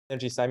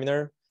energy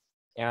seminar.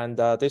 And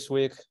this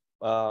week,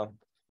 we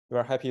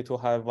are happy to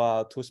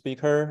have two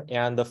speakers.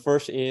 And the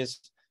first is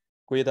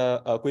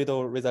Guido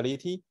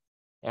Risaliti.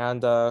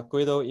 And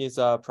Guido is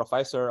a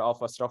professor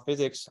of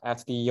astrophysics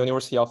at the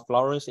University of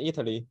Florence,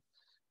 Italy.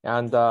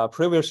 And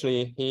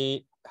previously,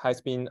 he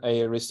has been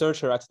a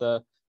researcher at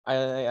the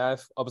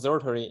INAF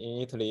Observatory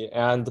in Italy.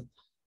 And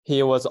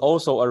he was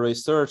also a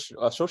research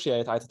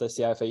associate at the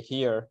CFA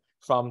here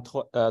from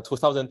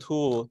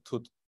 2002 to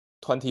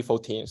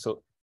 2014,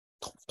 so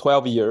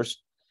 12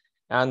 years.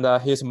 And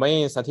his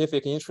main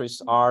scientific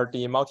interests are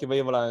the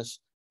multivalence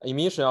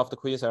emission of the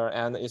quasar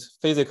and its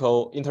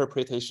physical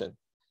interpretation,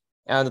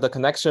 and the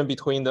connection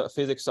between the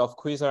physics of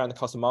quasar and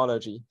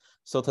cosmology.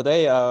 So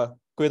today,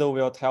 Guido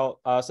will tell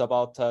us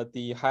about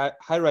the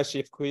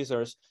high-redshift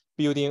quasars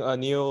building a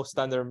new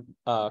standard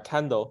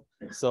candle.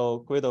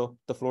 So Guido,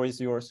 the floor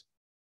is yours.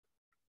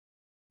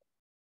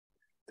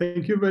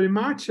 Thank you very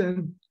much,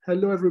 and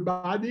hello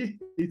everybody.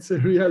 It's a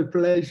real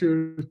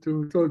pleasure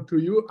to talk to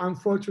you.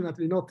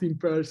 Unfortunately, not in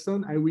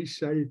person. I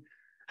wish I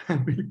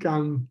will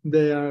come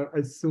there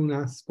as soon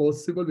as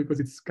possible because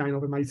it's kind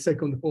of my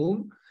second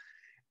home.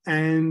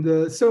 And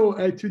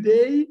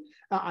today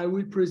I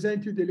will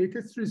present you the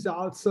latest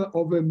results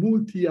of a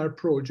multi-year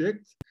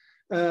project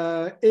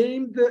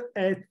aimed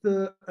at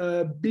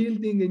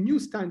building a new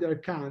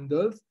standard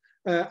candle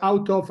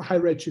out of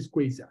high-redshift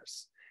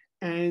quasars.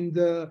 And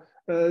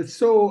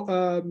this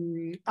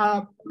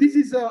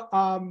is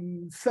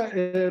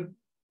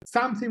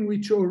something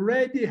which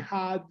already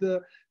had we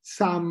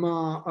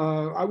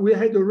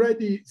had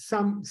already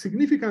some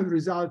significant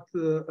results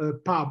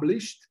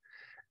published.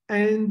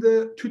 And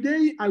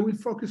today I will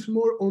focus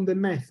more on the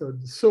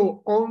method.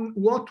 So on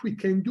what we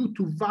can do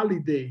to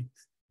validate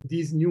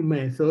this new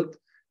method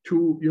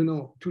to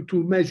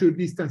measure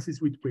distances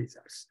with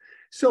quasars.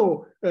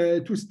 So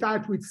to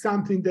start with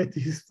something that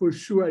is for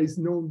sure is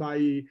known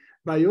by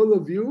all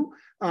of you,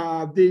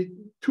 the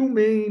two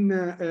main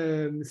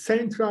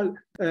central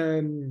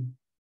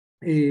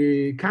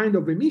kind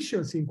of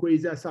emissions in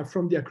quasars are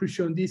from the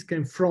accretion disk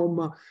and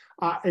from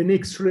an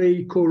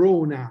X-ray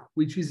corona,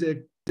 which is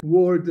a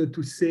word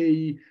to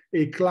say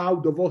a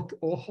cloud of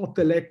hot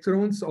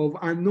electrons of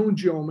unknown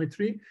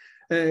geometry,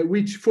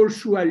 which for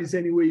sure is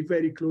anyway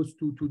very close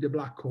to the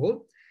black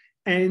hole.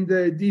 And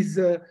this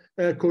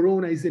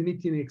corona is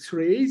emitting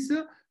X-rays,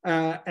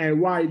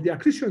 while the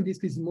accretion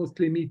disk is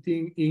mostly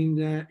emitting in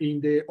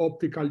the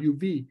optical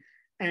UV.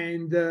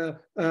 And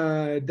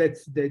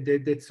that's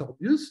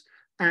obvious.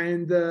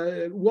 And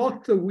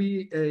what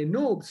we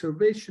know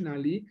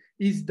observationally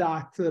is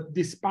that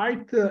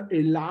despite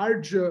a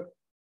large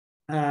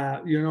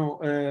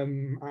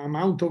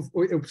amount of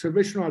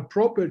observational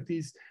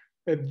properties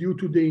due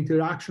to the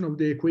interaction of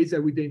the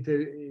quasar with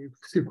the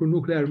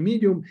circumnuclear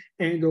medium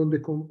and on the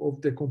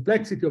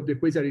complexity of the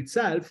quasar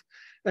itself,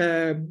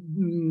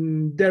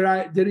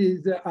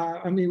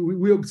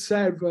 we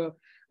observe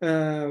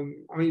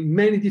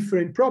many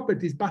different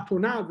properties, but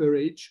on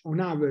average,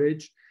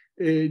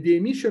 the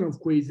emission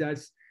of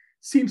quasars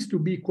seems to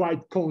be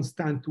quite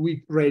constant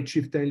with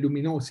redshift and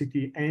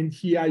luminosity. And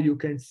here you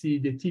can see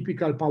the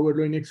typical power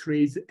law in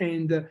X-rays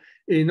and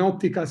an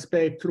optical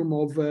spectrum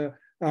of a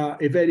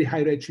very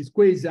high redshift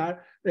quasar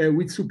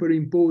with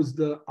superimposed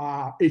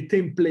a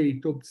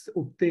template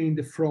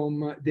obtained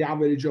from the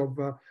average of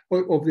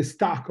the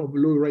stack of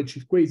low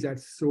redshift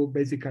quasars. So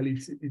basically,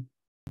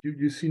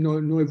 you see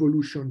no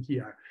evolution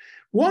here.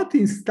 What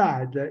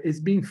instead is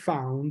being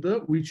found,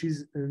 which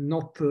is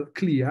not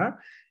clear,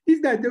 is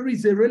that there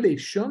is a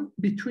relation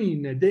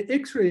between the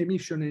X-ray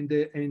emission and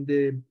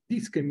the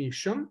disk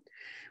emission,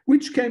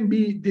 which can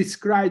be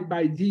described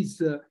by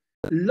this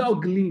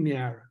log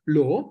linear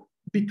law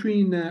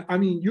between,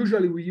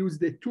 usually we use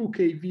the 2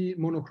 keV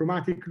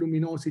monochromatic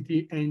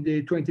luminosity and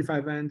the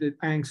 2500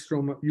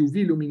 angstrom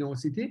UV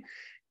luminosity,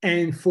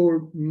 and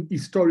for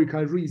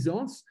historical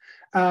reasons.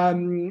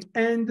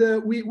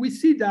 We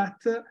see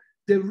that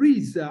there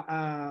is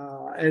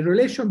a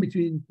relation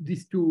between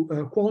these two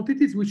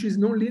quantities, which is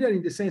non-linear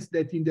in the sense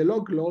that in the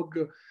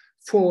log-log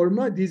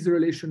form, this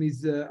relation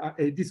is,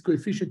 this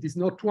coefficient is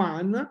not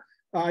 1.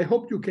 I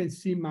hope you can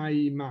see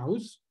my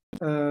mouse.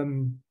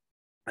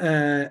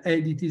 And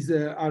it is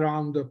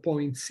around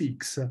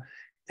 0.6.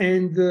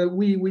 And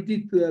we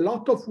did a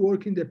lot of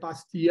work in the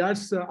past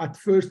years. At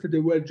first,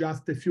 there were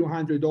just a few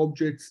hundred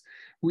objects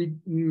with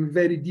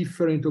very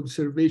different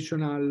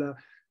observational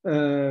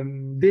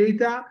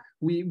data.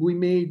 We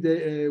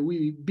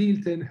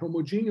built an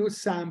homogeneous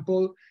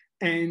sample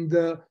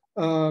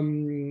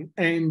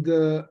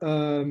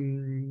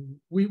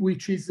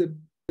which is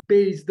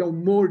based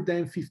on more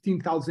than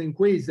 15,000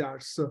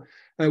 quasars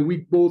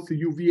with both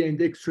UV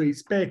and X-ray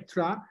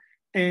spectra,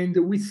 and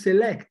we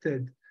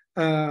selected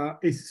a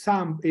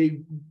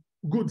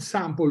good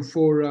sample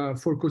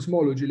for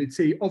cosmology, let's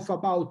say, of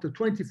about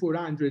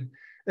 2,400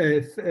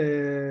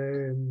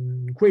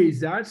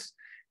 quasars,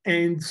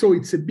 and so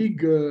it's a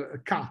big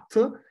cut.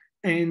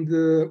 And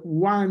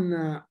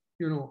one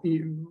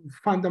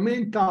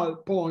fundamental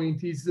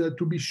point is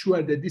to be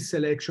sure that this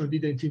selection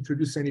didn't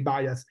introduce any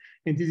bias.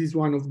 And this is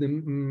one of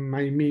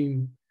my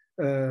main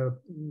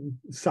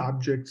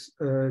subjects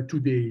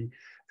today.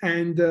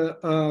 And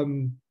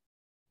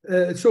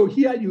so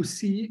here you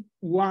see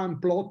one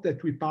plot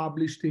that we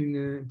published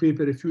in a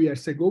paper a few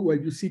years ago, where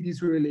you see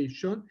this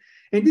relation.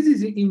 And this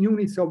is in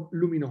units of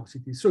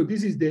luminosity. So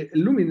this is the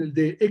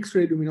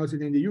X-ray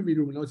luminosity and the UV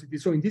luminosity.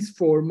 So in this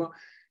form,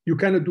 you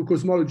cannot do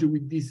cosmology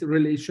with this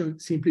relation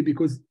simply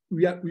because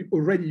we're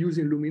already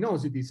using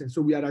luminosities. And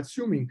so we are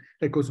assuming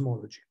a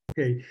cosmology.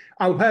 Okay.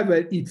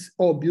 However, it's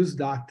obvious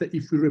that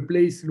if we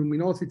replace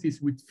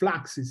luminosities with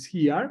fluxes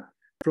here,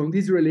 from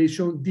this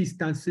relation,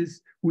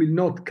 distances will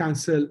not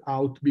cancel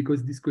out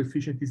because this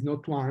coefficient is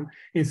not 1.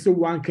 And so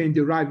one can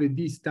derive a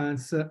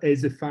distance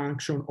as a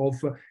function of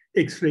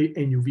X-ray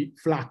and UV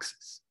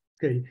fluxes.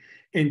 Okay.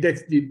 And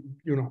that's the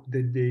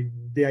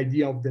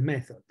idea of the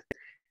method.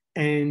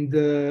 And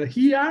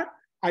here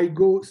I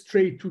go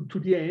straight to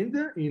the end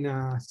in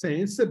a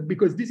sense,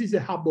 because this is a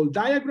Hubble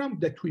diagram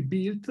that we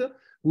built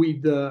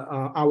with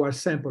our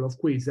sample of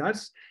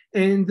quasars.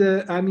 And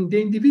I mean,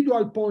 the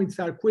individual points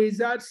are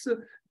quasars,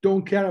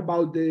 don't care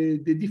about the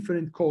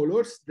different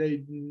colors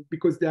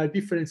because there are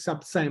different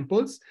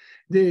subsamples.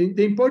 The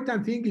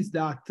important thing is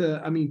that,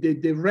 I mean, the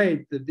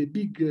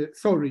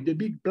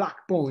big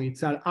black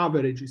points are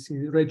averages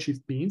in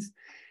redshift beams.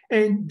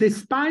 And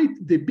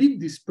despite the big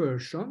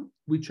dispersion,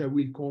 which I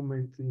will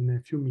comment in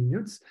a few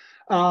minutes,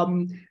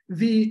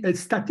 the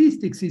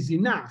statistics is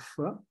enough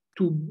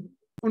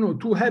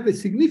to have a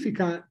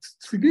significant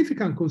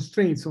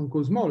constraints on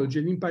cosmology.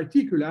 And in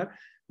particular,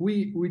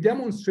 we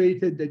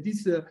demonstrated that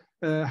this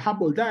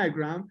Hubble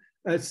diagram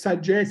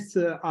suggests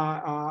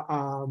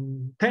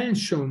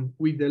tension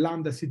with the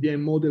lambda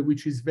CDM model,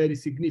 which is very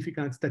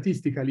significant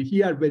statistically.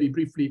 Here, very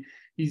briefly,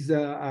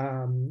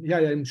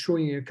 here I'm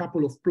showing a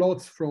couple of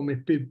plots from a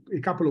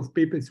couple of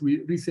papers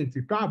we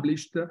recently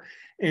published.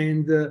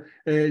 And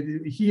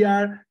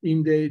here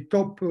in the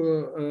top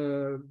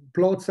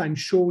plots, I'm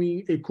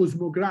showing a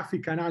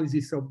cosmographic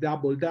analysis of the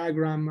Hubble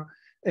diagram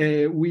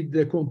with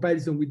the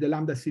comparison with the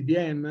lambda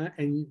CDM,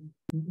 and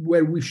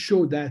where we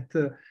show that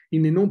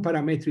in a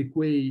non-parametric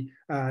way,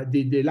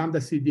 the lambda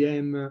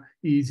CDM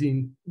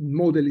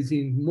model is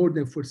in more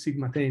than 4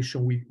 sigma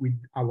tension with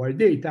our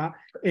data.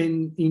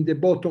 And in the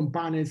bottom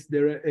panels,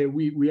 there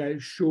we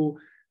show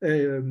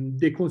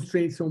the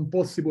constraints on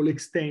possible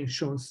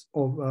extensions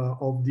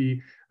of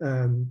the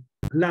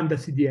lambda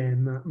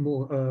CDM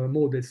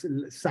models,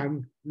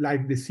 some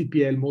like the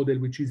CPL model,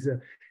 which is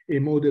a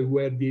model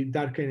where the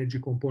dark energy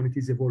component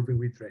is evolving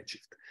with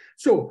redshift.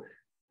 So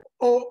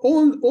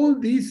all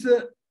these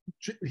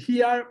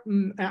here,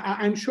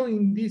 I'm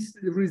showing these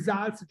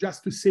results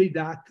just to say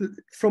that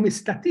from a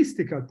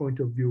statistical point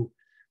of view,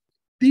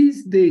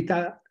 these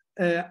data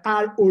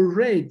are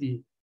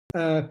already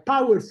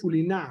powerful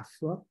enough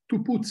to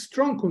put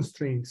strong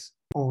constraints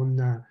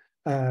on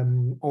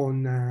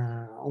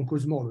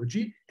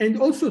cosmology, and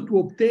also to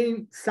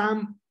obtain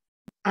some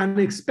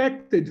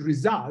unexpected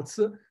results,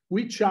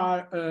 which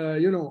are,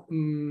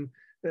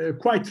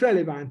 quite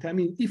relevant. I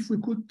mean, if we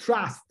could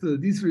trust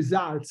these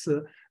results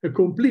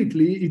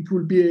completely, it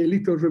will be a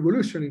little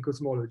revolution in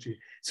cosmology.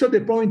 So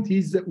the point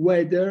is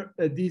whether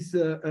this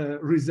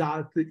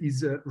result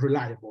is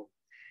reliable.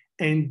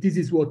 And this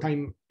is what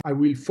I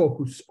will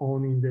focus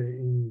on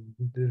in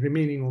the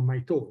remaining of my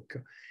talk.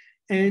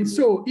 And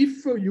so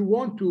if you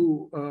want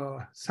to,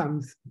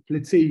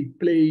 let's say,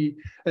 play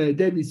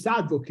devil's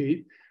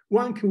advocate,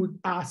 one could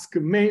ask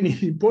many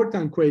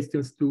important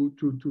questions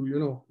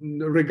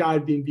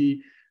regarding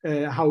the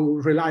how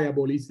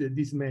reliable is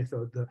this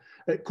method,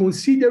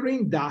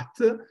 considering that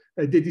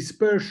the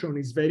dispersion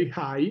is very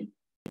high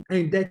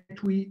and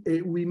that we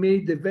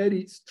made a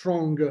very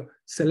strong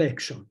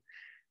selection.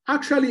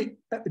 Actually,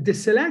 the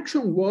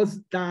selection was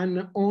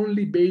done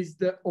only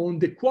based on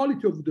the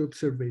quality of the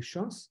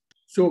observations.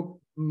 So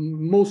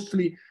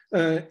mostly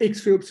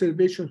X-ray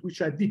observations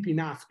which are deep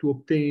enough to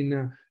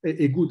obtain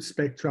a good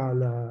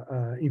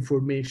spectral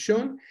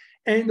information.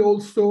 And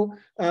also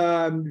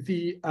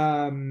we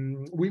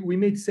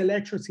made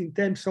selections in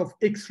terms of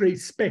X-ray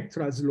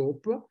spectral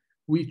slope.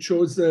 We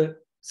chose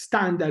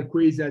standard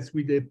quasars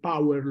with a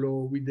power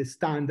law, with the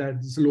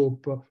standard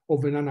slope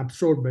of an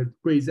unabsorbed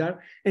quasar.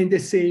 And the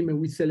same,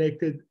 we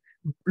selected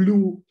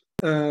blue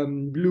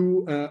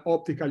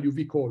optical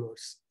UV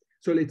colors.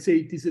 So let's say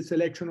it is a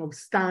selection of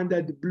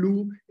standard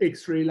blue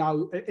X-ray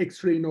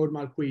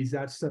normal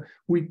quasars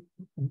with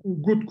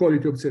good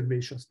quality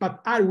observations.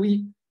 But are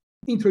we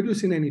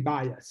introducing any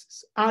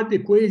biases? Are the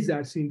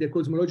quasars in the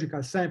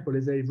cosmological sample,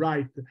 as I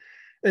write,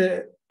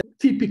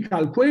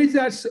 typical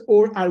quasars,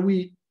 or are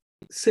we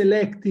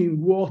selecting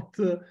what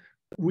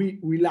we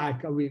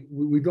like?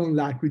 We don't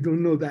like, we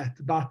don't know that,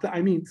 but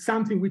I mean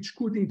something which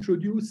could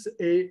introduce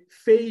a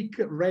fake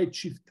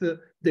redshift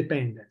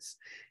dependence.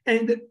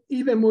 And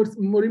even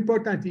more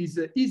important is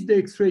the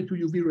X-ray to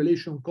UV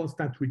relation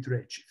constant with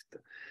redshift?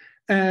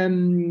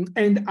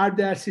 And are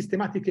there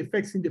systematic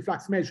effects in the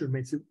flux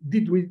measurements?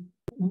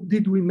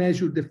 did we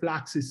measure the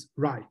fluxes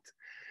right?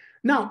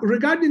 Now,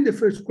 regarding the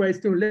first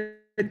question,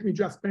 let me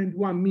just spend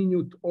 1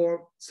 minute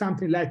or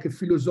something like a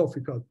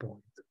philosophical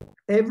point.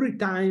 Every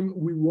time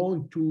we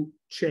want to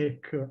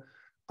check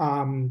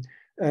a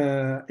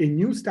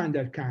new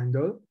standard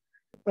candle,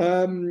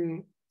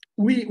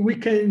 we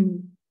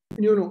can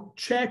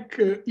check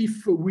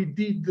if we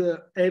did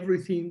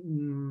everything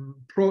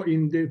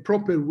in the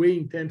proper way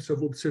in terms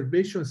of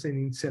observations and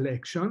in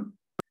selection.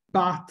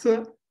 But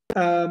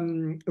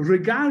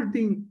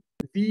regarding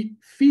the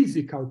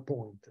physical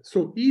point,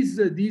 so is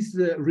this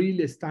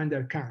really a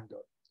standard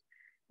candle?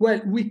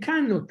 Well, we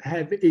cannot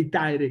have a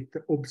direct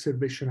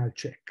observational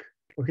check,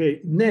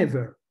 okay?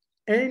 Never.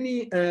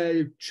 Any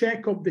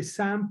check of the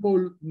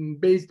sample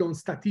based on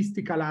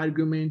statistical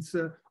arguments,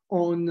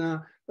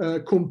 on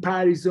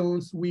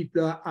comparisons with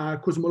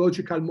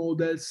cosmological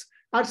models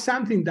are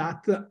something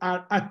that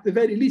are, at the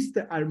very least,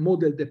 are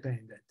model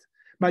dependent.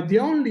 But the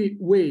only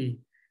way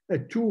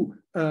to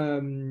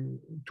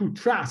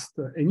trust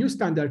a new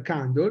standard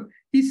candle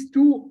is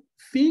to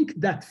think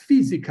that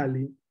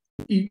physically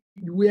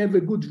we have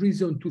a good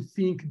reason to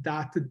think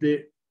that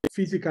the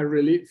physical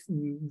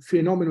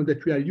phenomenon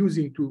that we are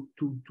using to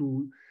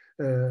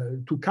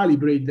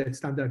calibrate that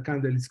standard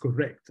candle is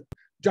correct.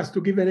 Just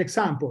to give an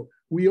example,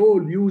 we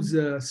all use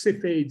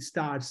Cepheid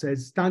stars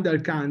as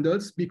standard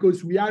candles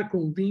because we are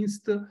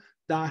convinced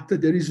that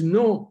there is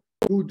no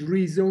good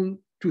reason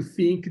to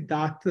think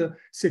that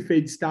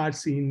Cepheid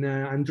stars in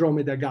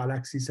Andromeda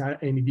galaxies are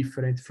any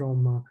different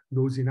from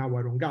those in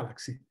our own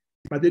galaxy.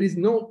 But there is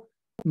no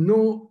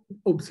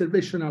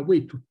observational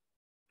way to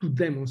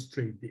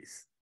demonstrate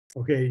this.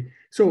 Okay,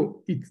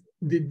 so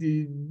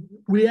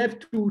we have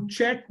to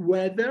check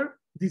whether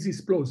this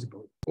is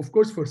plausible. Of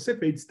course, for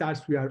Cepheid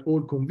stars, we are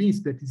all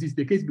convinced that this is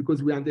the case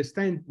because we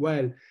understand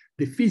well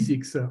the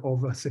physics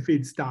of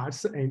Cepheid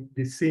stars, and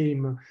the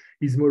same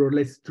is more or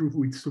less true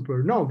with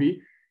supernovae.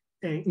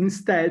 And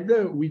instead,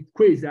 with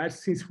quasars,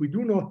 since we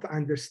do not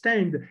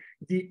understand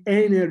the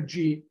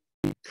energy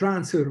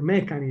transfer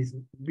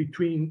mechanism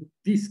between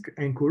disk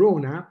and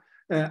corona,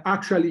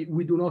 actually,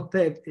 we do not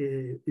have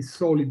a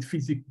solid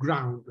physics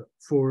ground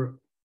for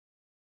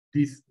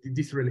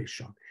this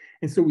relation.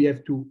 And so we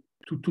have to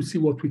see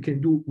what we can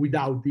do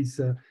without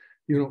this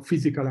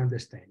physical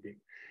understanding.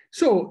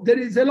 So there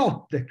is a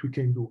lot that we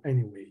can do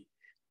anyway.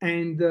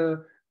 And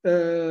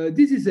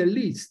this is a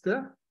list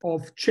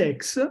of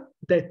checks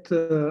that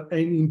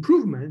and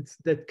improvements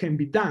that can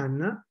be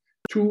done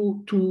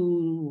to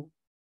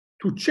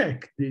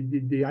check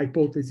the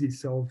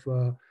hypothesis of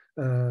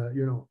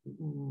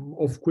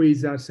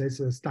quasars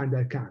as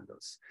standard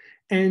candles.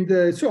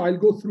 And so I'll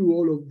go through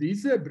all of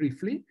these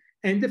briefly.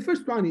 And the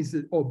first one is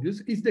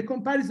obvious, is the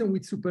comparison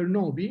with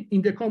supernovae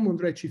in the common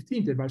redshift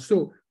interval.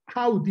 So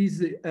how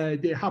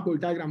the Hubble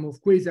diagram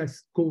of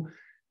quasars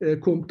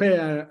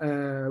compare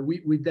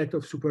with that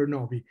of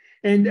supernovae.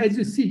 And as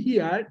you see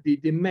here,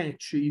 the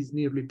match is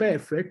nearly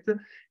perfect.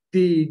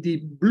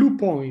 The blue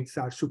points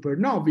are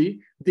supernovae,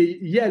 the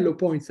yellow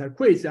points are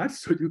quasars,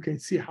 so you can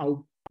see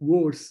how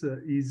worse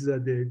is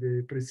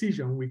the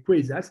precision with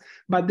quasars,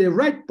 but the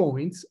red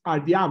points are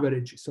the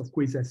averages of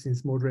quasars in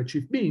small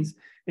redshift beams,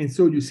 and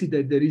so you see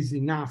that there is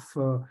enough,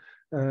 well,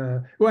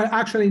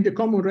 actually in the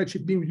common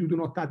redshift beam, you do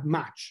not add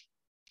much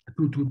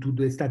to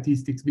the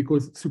statistics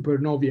because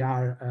supernovae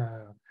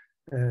are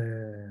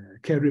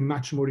carry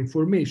much more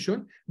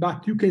information,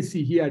 but you can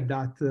see here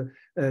that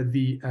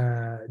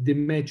the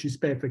match is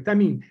perfect. I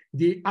mean,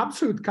 the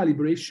absolute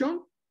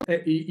calibration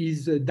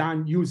is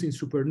done using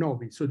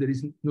supernovae, so there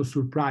is no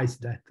surprise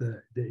that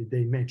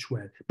they match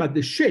well. But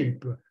the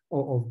shape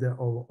of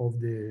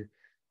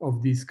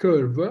this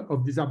curve,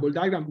 of this Hubble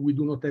diagram, we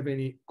do not have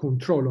any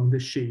control on the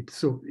shape.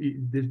 So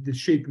the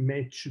shape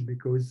matches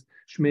because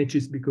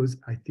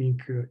I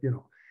think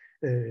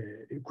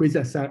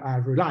quasars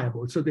are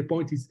reliable. So the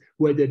point is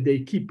whether they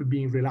keep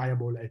being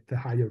reliable at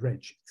higher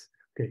redshifts.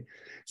 Okay,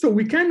 so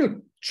we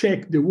cannot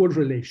check the whole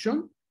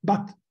relation,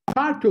 but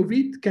part of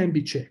it can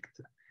be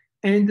checked.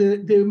 And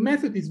the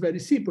method is very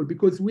simple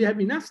because we have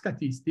enough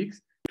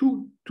statistics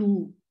to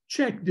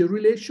check the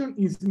relation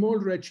in small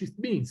redshift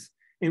beams.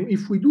 And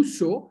if we do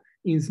so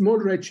in small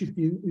redshift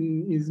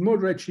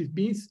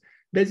beams,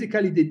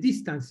 basically the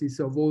distances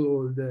of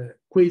all the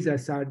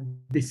quasars are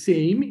the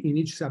same in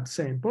each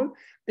subsample.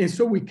 And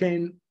so we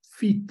can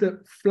fit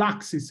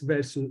fluxes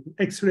versus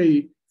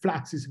X-ray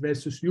fluxes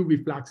versus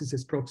UV fluxes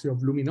as proxy of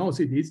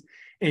luminosities.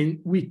 And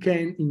we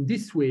can, in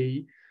this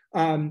way,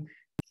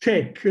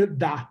 check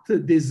that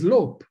the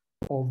slope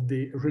of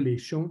the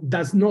relation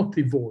does not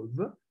evolve.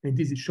 And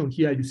this is shown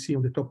here. You see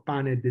on the top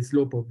panel the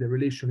slope of the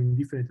relation in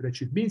different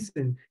redshift beams,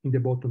 and in the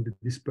bottom the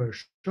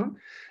dispersion,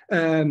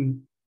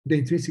 the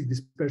intrinsic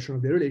dispersion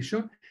of the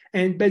relation.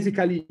 And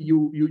basically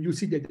you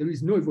see that there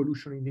is no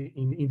evolution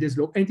in the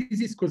slope. And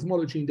this is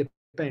cosmology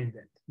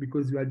independent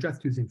because we are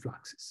just using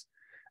fluxes.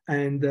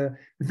 And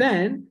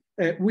then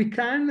we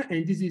can,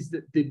 and this is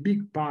the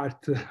big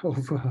part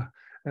of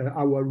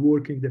our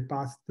work in the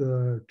past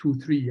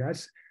 2-3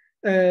 years,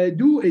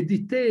 do a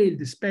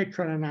detailed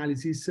spectral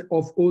analysis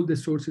of all the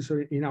sources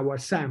in our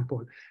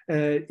sample.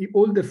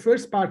 All the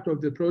first part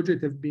of the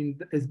project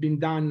has been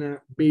done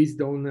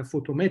based on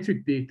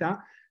photometric data.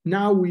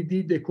 Now we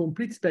did a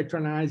complete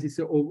spectral analysis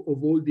of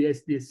all the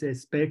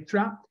SDSS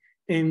spectra,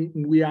 and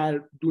we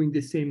are doing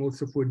the same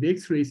also for the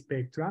X-ray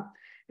spectra.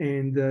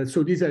 And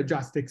so these are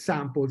just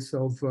examples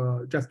of,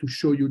 just to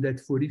show you that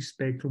for each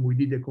spectrum, we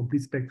did a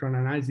complete spectral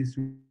analysis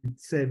with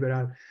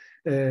several,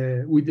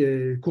 with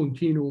the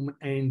continuum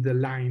and the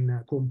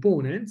line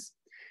components.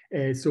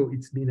 So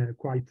it's been a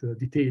quite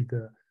detailed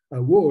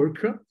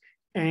work.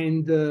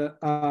 And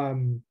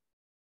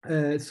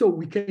so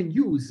we can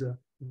use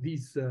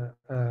these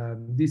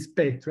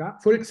spectra,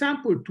 for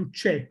example, to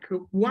check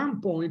one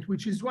point,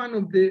 which is one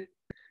of the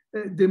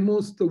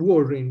most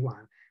worrying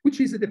one, which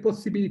is the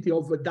possibility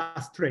of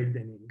dust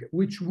reddening,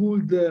 which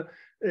would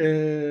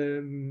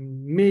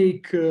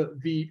make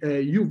the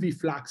UV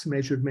flux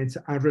measurements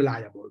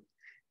unreliable.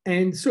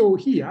 And so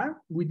here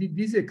we did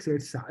this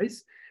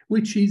exercise,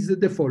 which is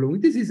the following.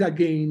 This is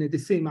again the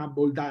same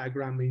Hubble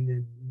diagram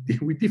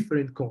with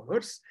different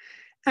colors.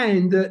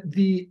 And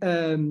the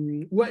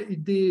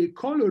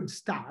colored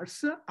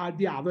stars are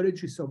the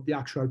averages of the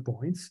actual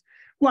points,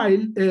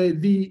 while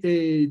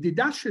the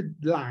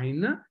dashed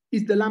line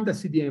is the lambda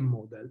CDM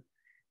model.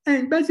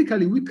 And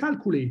basically, we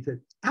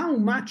calculated how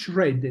much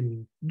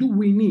reddening do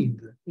we need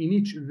in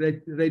each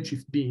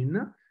redshift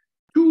bin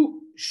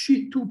to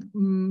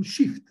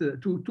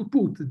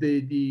put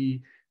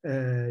the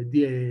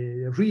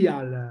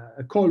real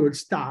colored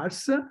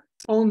stars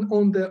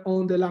on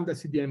the lambda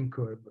CDM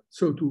curve.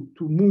 So to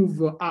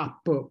move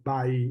up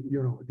by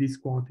this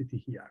quantity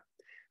here.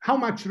 How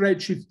much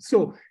redshift?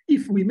 So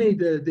if we made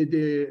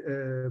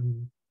the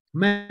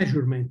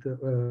measurement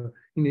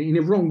in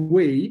a wrong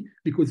way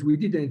because we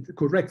didn't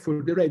correct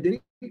for the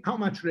reddening, how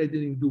much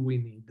reddening do we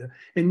need?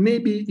 And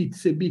maybe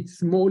it's a bit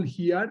small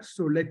here,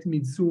 so let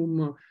me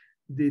zoom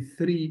the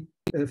three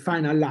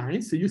final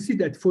lines. So you see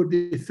that for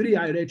the 3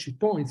 high redshift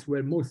points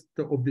where most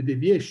of the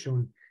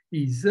deviation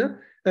is,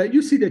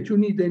 you see that you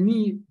need an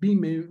E B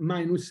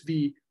minus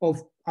V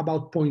of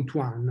about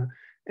 0.1.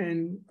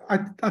 And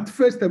at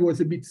first I was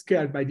a bit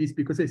scared by this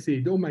because I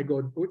said, oh my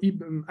God,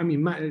 I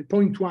mean,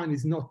 0.1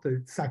 is not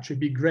such a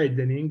big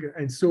reddening.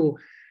 And so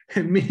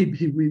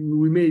maybe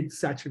we made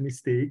such a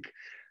mistake.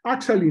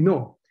 Actually,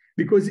 no,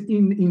 because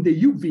in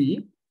the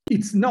UV,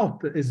 it's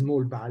not a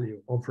small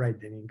value of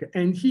reddening.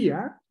 And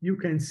here you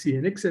can see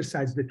an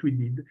exercise that we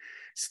did,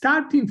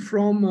 starting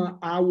from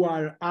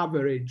our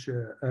average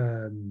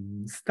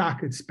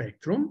stacked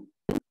spectrum,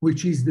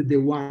 which is the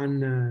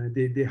one,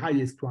 the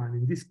highest one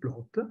in this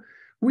plot.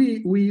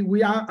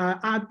 We are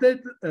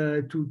added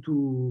to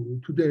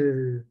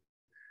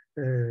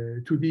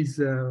this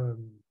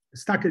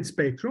stacked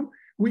spectrum.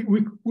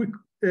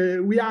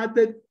 We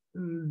added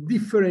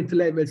different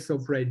levels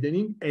of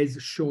reddening, as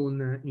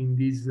shown in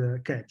this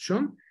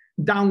caption,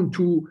 down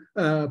to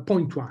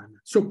 0.1.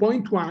 So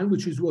 0.1,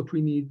 which is what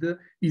we need,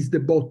 is the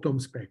bottom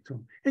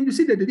spectrum. And you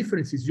see that the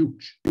difference is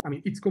huge. I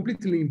mean, it's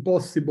completely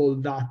impossible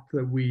that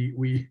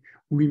we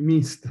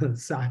missed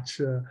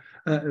such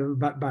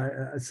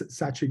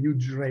such a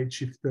huge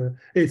redshift,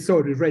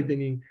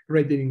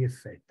 reddening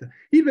effect.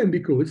 Even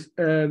because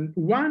I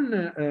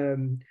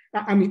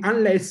mean,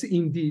 unless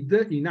indeed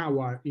in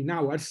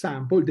our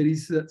sample there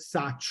is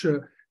such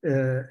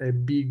a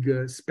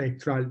big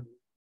spectral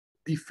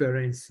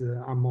difference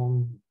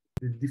among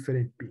the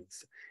different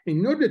pins.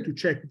 In order to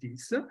check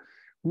this,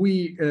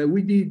 we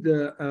did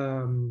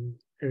a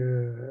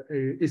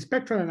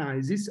spectral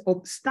analysis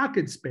of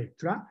stacked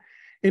spectra,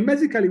 and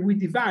basically we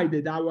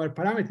divided our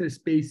parameter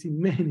space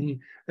in many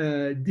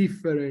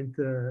different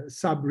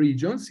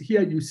sub-regions.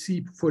 Here you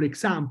see, for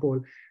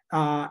example,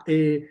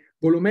 a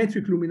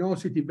volumetric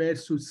luminosity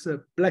versus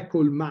black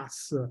hole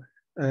mass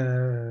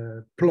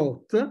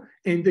plot,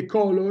 and the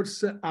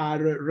colors are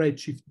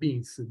redshift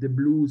bins. The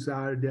blues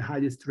are the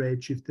highest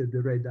redshift,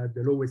 the red are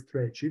the lowest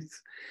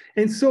redshifts.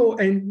 And so,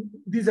 and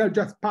these are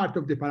just part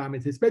of the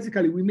parameters.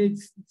 Basically, we made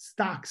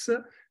stacks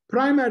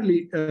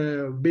primarily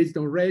based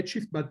on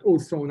redshift, but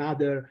also on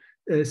other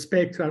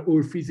spectral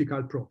or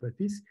physical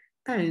properties.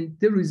 And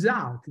the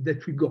result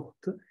that we got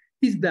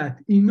is that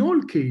in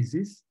all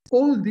cases,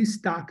 all these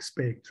stack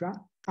spectra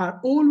are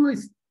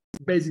always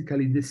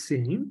basically the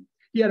same.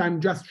 Here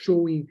I'm just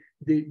showing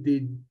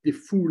the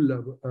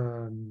full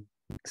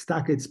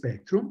stacked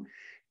spectrum.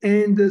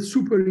 And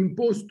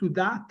superimposed to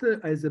that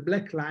as a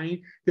black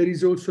line, there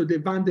is also the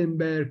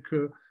Vandenberg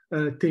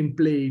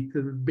template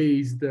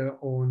based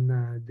on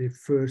the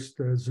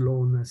first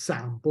Sloan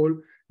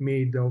sample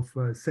made of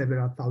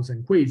several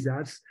thousand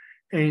quasars.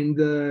 And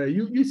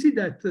you see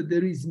that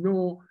there is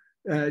no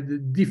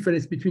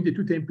difference between the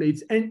two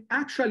templates. And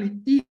actually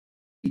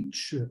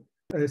each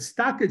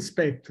stacked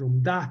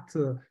spectrum that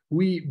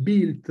we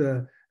built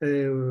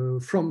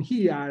from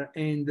here,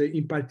 and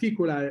in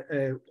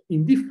particular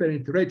in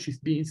different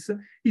redshift bins,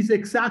 is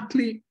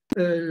exactly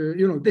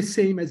the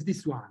same as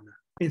this one.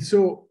 And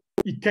so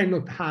it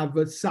cannot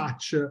have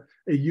such a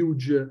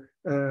huge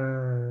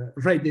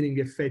reddening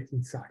effect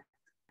inside.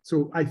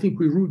 So I think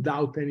we ruled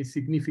out any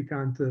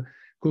significant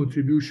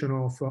contribution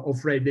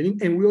of reddening.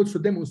 And we also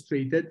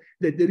demonstrated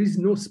that there is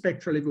no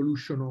spectral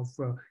evolution of,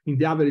 in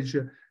the average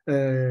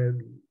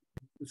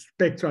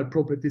spectral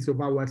properties of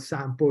our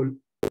sample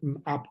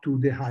up to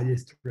the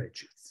highest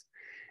redshifts.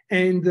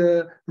 And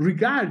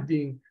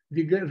regarding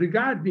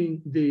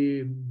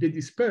the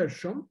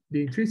dispersion,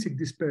 the intrinsic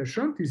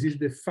dispersion, this is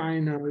the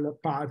final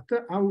part.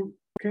 How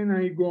can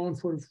I go on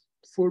for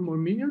 4 more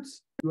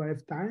minutes? Do I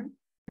have time?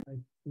 I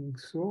think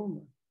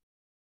so.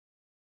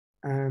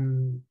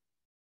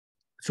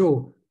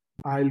 So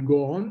I'll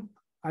go on.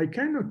 I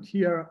cannot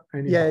hear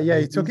anything. Yeah,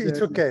 it's okay.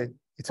 It's okay.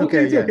 It's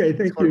okay. okay. It's okay.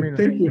 Thank you.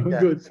 Thank you. Yeah,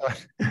 good.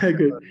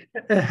 Good.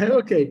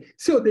 Okay.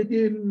 So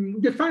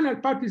the final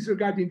part is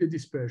regarding the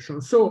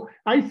dispersion. So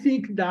I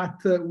think that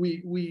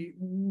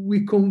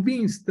we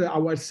convinced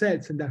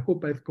ourselves, and I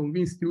hope I've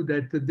convinced you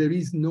that there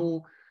is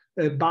no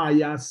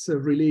bias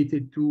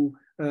related to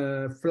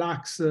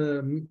flux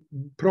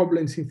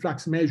problems in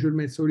flux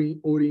measurements or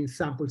in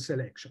sample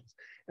selections.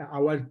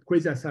 Our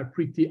quasars are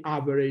pretty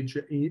average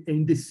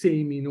and the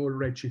same in all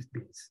redshift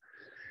bins.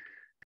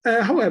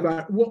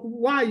 However,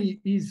 why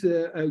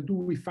do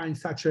we find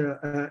such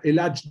a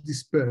large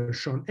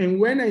dispersion? And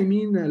when I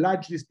mean a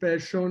large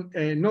dispersion,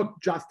 not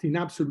just in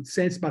absolute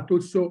sense, but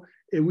also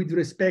with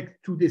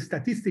respect to the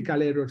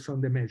statistical errors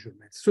on the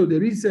measurements. So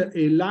there is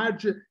a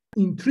large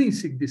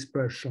intrinsic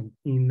dispersion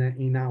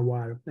in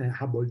our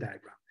Hubble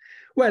diagram.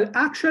 Well,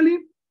 actually,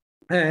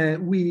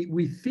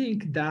 we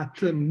think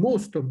that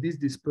most of this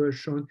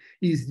dispersion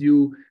is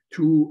due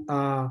to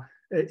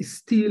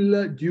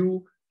still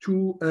due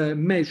to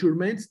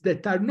measurements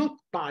that are not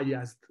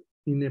biased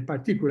in a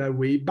particular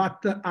way,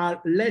 but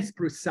are less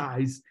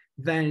precise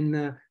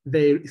than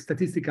their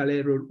statistical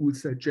error would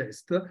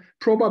suggest,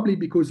 probably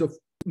because of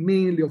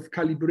mainly of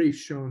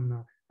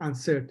calibration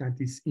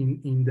uncertainties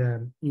in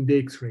the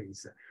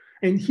X-rays.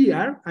 And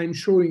here I'm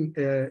showing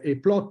a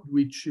plot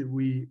which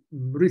we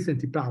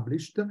recently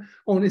published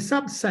on a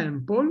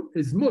subsample,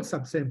 a small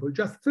subsample,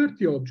 just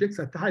 30 objects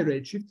at high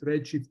redshift,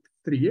 redshift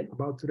 3,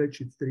 about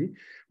redshift 3,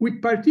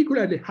 with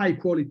particularly high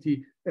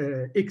quality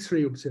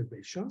X-ray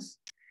observations.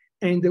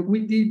 And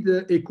we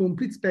did a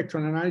complete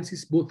spectral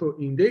analysis both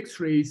in the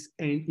X-rays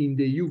and in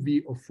the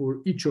UV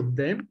for each of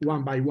them,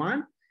 one by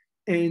one.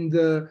 And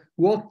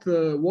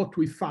what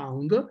we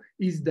found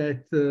is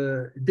that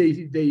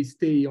they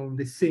stay on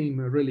the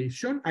same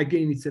relation.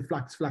 Again, it's a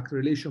flux-flux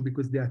relation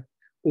because they are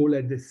all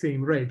at the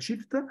same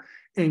redshift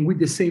and with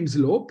the same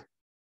slope,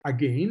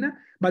 again.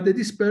 But the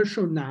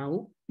dispersion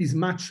now is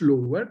much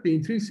lower. The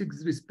intrinsic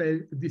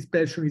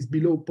dispersion is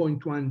below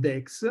 0.1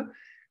 dex,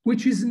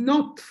 which is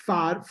not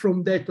far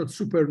from that of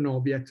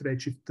supernovae at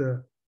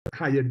redshift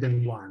higher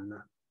than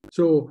 1.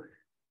 So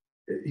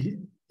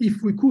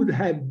if we could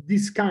have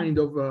this kind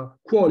of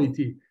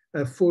quality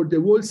for the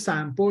whole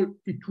sample,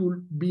 it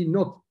would be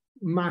not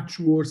much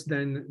worse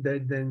than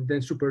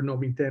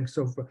supernova in terms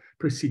of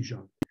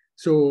precision.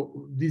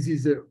 So this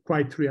is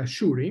quite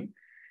reassuring.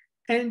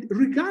 And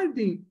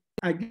regarding,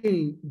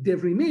 again, the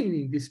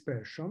remaining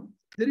dispersion,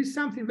 there is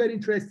something very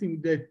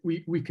interesting that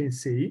we can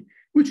say,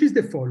 which is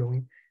the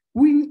following.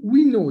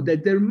 We know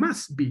that there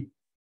must be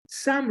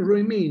some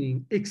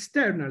remaining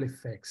external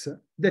effects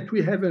that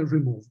we haven't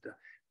removed.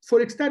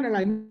 For external,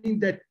 I mean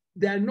that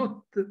they are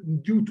not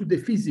due to the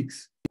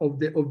physics of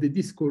the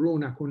disk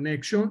corona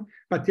connection,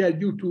 but they are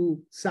due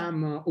to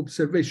some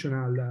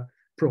observational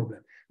problem.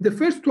 The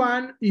first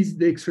one is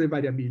the X-ray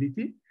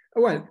variability.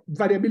 Well,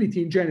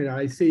 variability in general,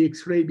 I say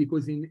X-ray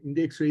because in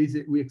the X-rays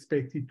we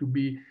expect it to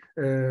be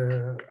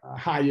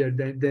higher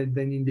than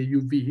in the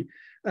UV.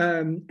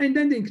 And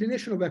then the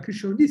inclination of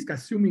accretion disk,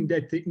 assuming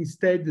that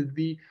instead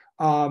the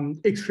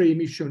X-ray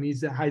emission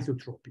is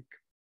isotropic.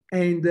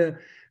 And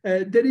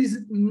there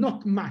is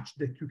not much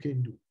that you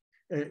can do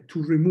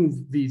to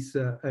remove these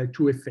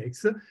two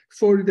effects.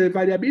 For the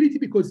variability,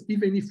 because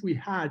even if we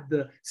had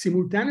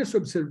simultaneous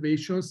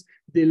observations,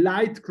 the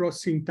light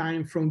crossing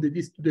time from the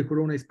disk to the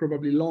corona is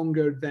probably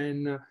longer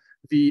than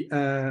the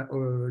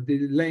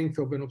length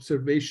of an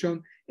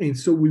observation. And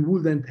so we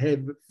wouldn't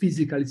have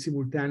physically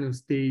simultaneous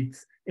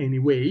states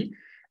anyway.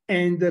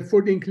 And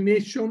for the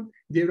inclination,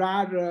 there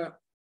are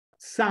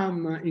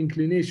some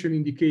inclination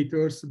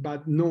indicators,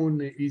 but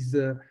none is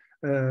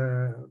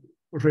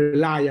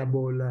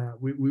reliable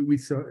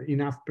with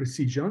enough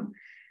precision.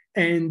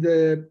 And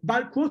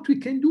but what we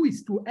can do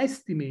is to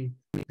estimate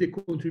the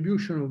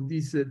contribution of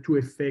these two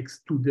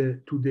effects to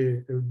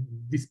the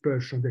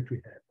dispersion that we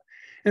have.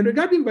 And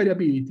regarding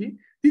variability,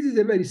 this is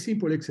a very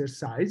simple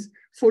exercise.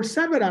 For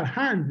several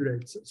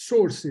hundreds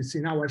sources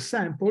in our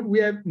sample, we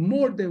have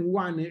more than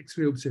one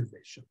X-ray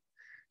observation.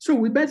 So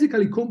we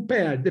basically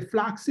compare the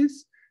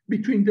fluxes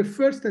between the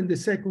first and the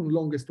second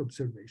longest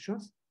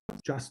observations,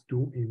 just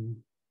two in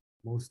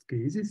most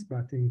cases,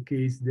 but in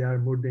case there are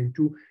more than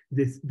two,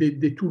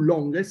 the two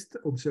longest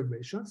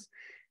observations.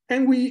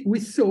 And we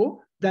saw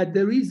that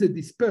there is a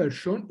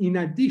dispersion in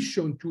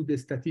addition to the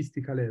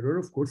statistical error,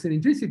 of course, an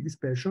intrinsic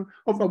dispersion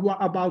of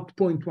about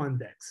 0.1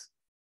 dex.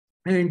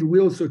 And we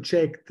also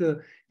checked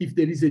if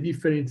there is a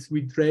difference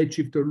with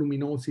redshift or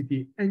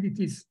luminosity, and it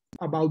is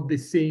about the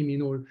same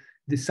in all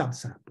the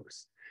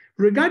subsamples.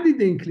 Regarding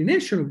the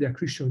inclination of the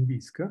accretion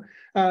disk,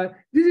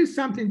 this is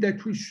something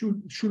that we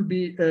should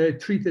be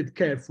treated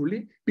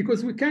carefully,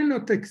 because we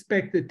cannot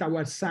expect that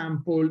our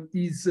sample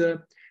is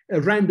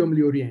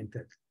randomly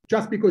oriented.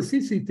 Just because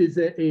since it is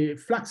a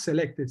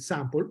flux-selected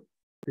sample,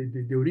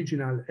 the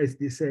original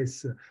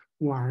SDSS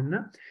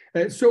one,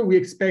 so we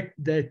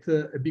expect that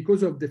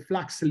because of the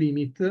flux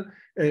limit,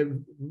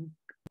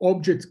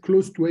 objects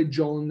close to edge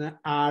on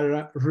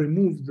are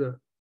removed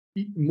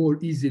more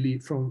easily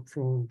from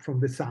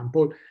the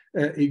sample,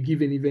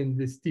 given even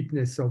the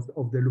steepness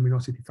of the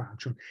luminosity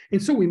function.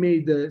 And so we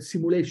made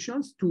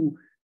simulations to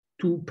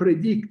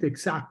predict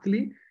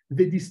exactly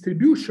the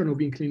distribution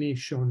of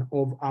inclination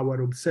of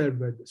our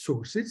observed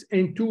sources,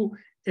 and to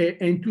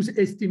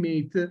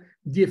estimate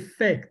the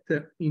effect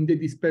in the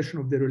dispersion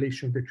of the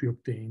relation that we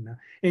obtain.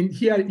 And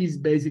here is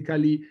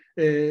basically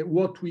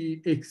what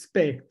we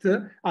expect,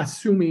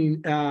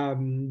 assuming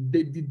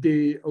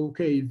the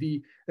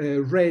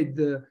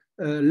red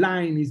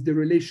line is the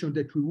relation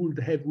that we would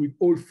have with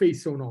all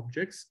face-on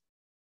objects,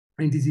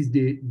 and this is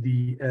the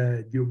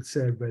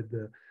observed,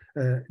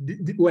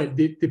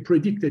 the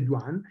predicted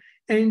one.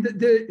 And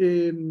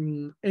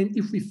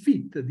if we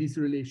fit this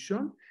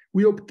relation,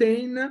 we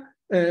obtain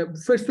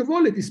first of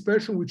all a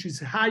dispersion which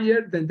is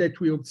higher than that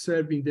we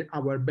observe in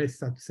our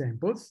best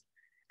subsamples,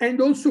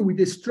 and also with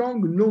a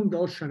strong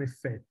non-Gaussian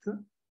effect.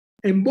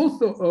 And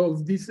both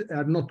of these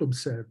are not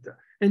observed.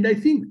 And I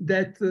think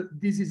that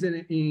this is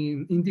an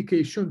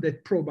indication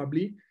that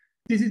probably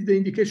this is the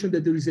indication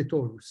that there is a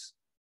torus.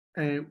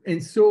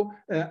 And so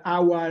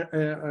our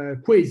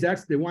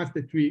quasars, the ones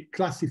that we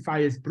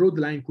classify as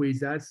broadline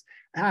quasars,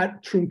 are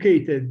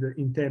truncated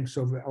in terms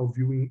of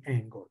viewing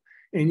angle.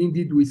 And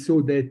indeed, we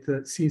saw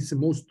that since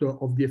most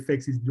of the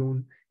effects is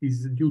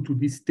due to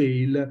this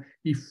tail,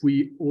 if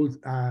we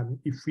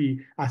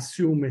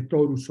assume a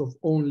torus of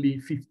only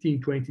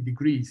 15-20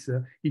 degrees,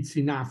 it's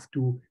enough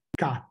to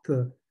cut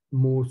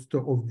most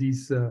of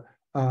this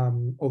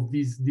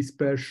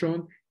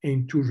dispersion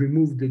and to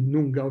remove the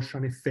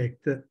non-Gaussian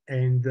effect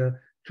and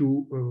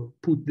to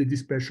put the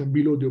dispersion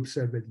below the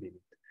observed limit.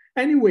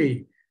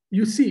 Anyway,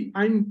 you see,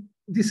 I'm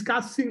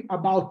discussing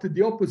about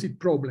the opposite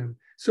problem.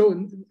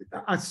 So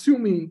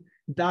assuming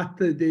that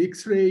the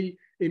X-ray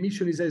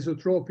emission is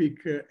isotropic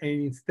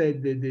and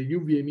instead the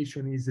UV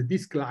emission is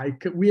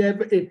disk-like, we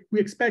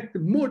expect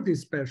more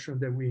dispersion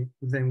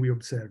than we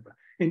observe.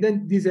 And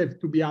then this has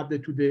to be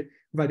added to the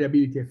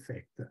variability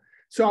effect.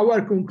 So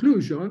our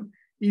conclusion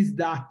is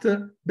that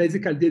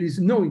basically there is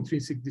no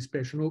intrinsic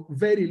dispersion, or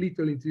very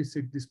little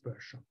intrinsic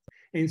dispersion.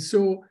 And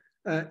so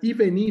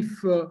even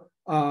if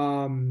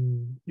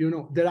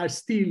there are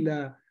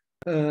still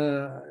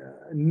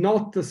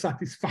not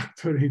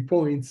satisfactory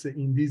points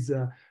in this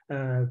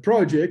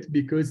project,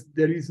 because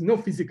there is no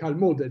physical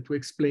model to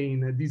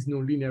explain this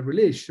nonlinear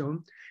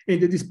relation,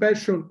 and the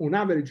dispersion on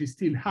average is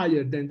still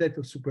higher than that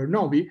of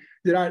supernovae,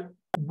 there are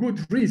good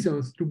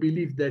reasons to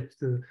believe that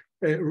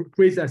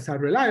quasars are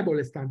reliable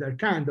as standard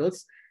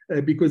candles,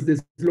 because the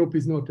slope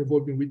is not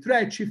evolving with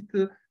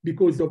redshift,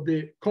 because of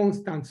the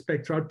constant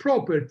spectral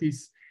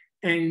properties,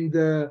 and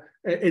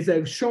as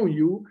I've shown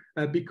you,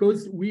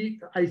 because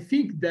I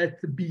think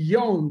that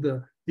beyond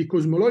the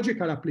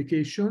cosmological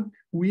application,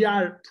 we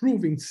are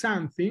proving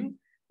something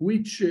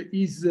which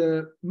is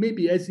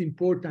maybe as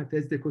important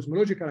as the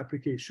cosmological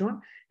application.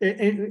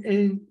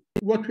 And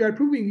what we are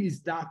proving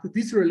is that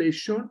this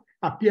relation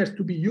appears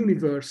to be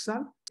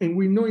universal and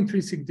with no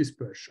intrinsic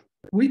dispersion,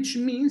 which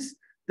means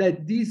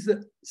that this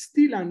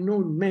still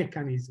unknown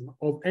mechanism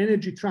of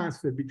energy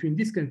transfer between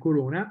disk and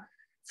corona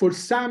for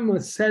some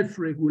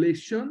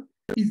self-regulation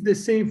is the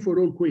same for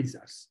all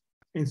quasars.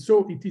 And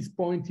so it is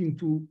pointing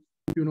to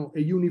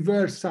a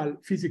universal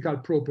physical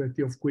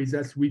property of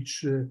quasars,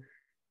 which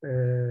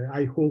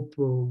I hope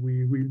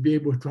we will be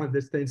able to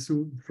understand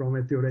soon from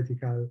a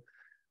theoretical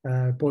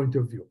point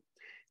of view.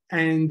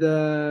 And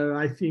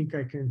I think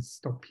I can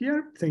stop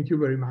here. Thank you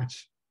very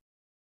much.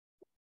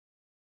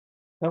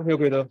 Thank you,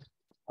 Guido.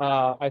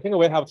 I think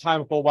we have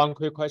time for one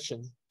quick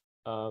question.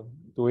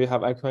 Do we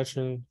have a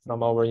question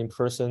from our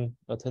in-person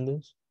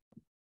attendants?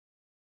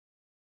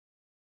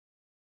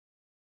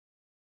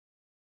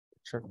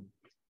 Sure.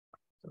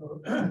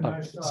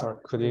 Sorry,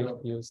 could you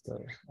use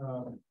the...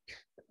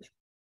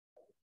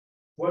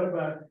 What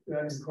about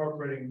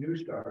incorporating new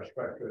star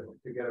spectra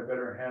to get a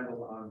better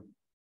handle on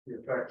the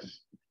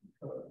effects,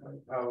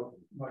 how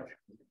much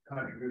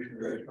contribution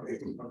there is from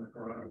the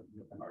corona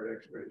hard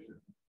X-rays?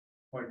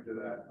 Point to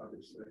that,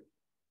 obviously.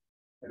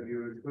 Have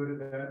you included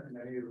that in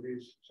any of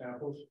these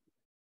samples?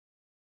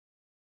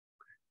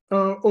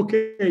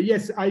 Okay,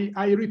 yes,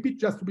 I repeat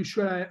just to be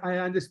sure I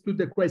understood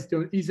the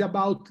question. Is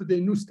about the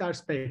new star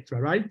spectra,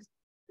 right?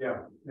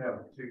 Yeah.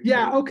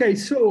 Yeah, okay,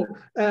 so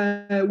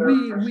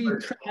we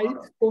tried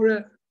for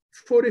a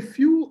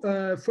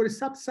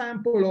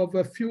subsample of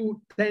a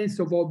few tens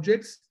of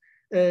objects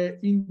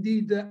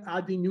indeed,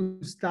 adding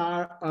new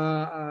star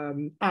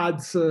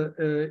adds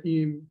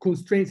in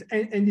constraints,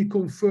 and it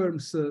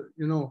confirms,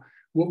 you know,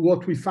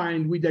 what we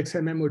find with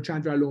XMM or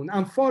Chandra alone.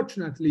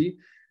 Unfortunately,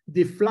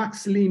 the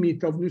flux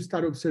limit of new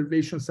star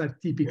observations are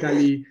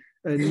typically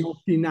not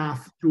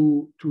enough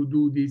to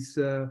do this,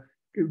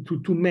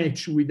 to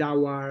match with the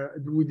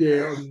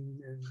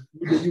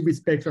UV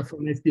spectra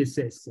from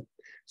SDSS.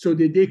 So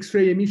the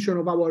X-ray emission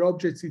of our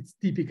objects is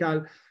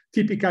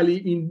typically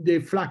in the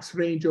flux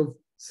range of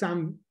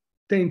some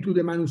 10 to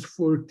the minus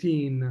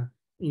 14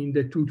 in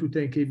the 2 to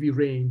 10 keV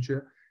range,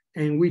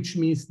 and which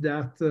means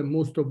that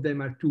most of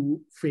them are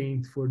too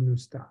faint for new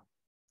star.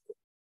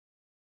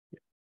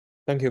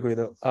 Thank you,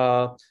 Guido.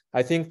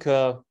 I think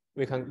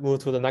we can move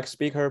to the next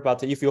speaker,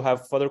 but if you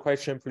have further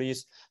question,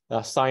 please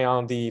sign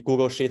on the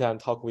Google Sheet and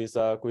talk with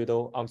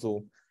Guido on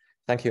Zoom.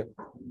 Thank you.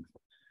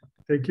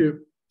 Thank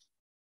you.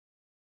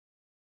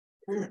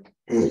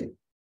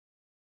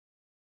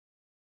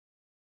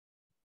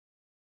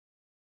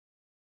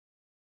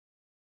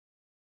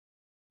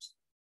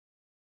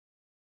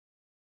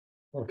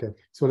 Okay,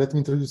 so let me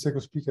introduce the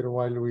second speaker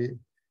while we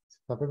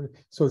stop everything.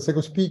 So the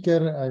second speaker,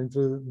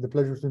 the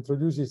pleasure to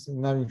introduce is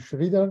Navin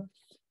Sridhar.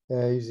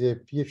 He's a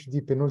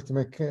PhD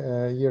penultimate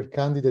year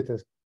candidate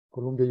at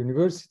Columbia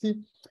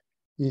University.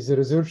 His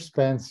research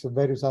spans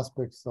various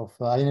aspects of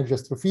high-energy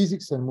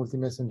astrophysics and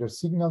multi-messenger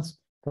signals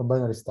from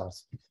binary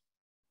stars.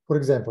 For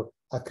example,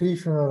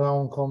 accretion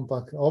around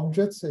compact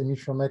objects,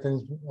 emission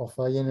mechanism of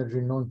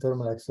high-energy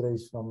non-thermal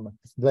X-rays from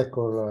black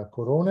or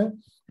coronae,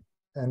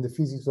 and the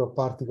physics of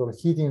particle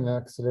heating and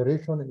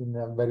acceleration in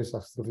various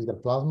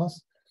astrophysical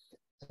plasmas,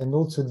 and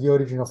also the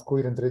origin of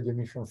coherent radio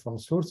emission from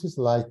sources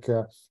like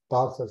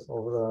pulsars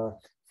or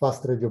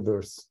fast radio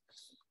bursts.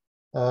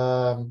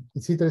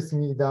 It's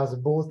interesting, he does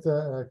both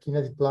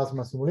kinetic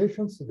plasma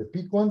simulations, the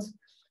peak ones,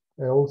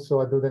 also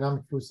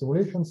hydrodynamic fluid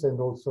simulations, and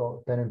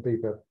also pen and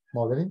paper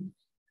modeling,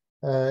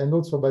 and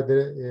also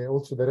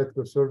also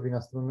directly observing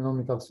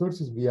astronomical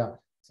sources via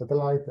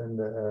satellite and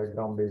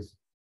ground-based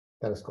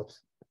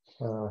telescopes.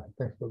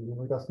 Thanks for being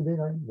with us today,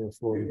 Navin. The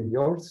floor is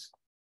yours.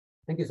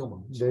 Thank you so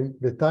much.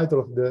 The title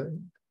of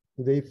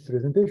today's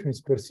presentation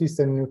is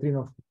Persistent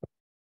Neutrino.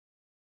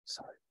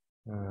 Sorry.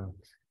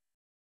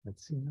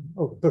 Let's see.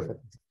 Oh,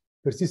 perfect.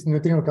 Persistent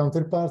neutrino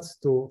counterparts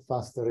to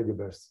fast radio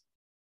bursts.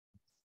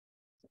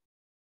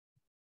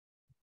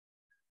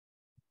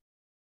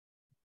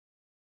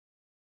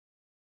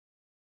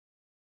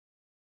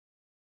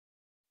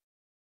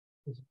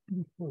 It's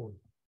beautiful.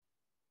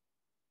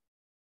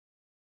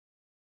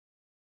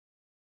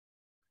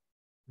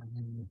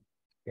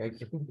 Yeah, I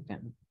think we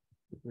can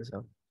put this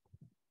up.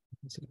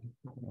 Let's see.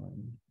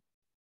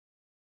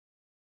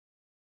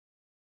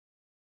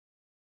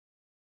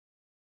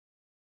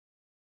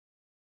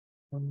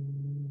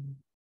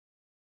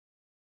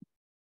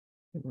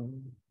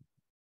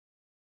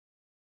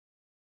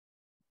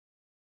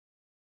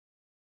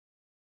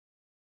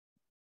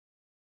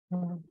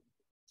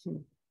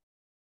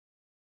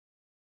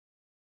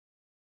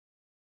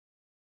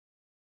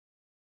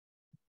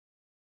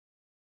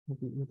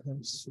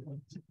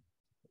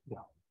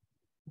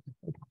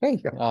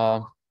 Hey,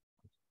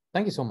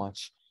 thank you so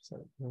much.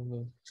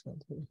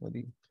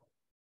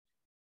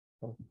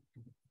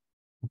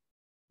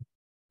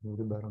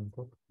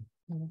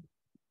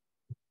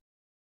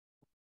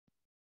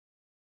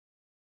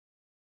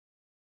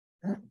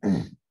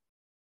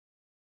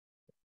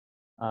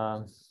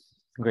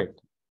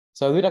 Great.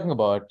 So we're talking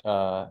about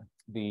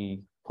the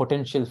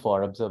potential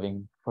for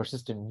observing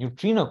persistent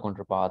neutrino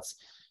counterparts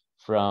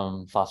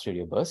from fast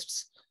radio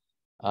bursts.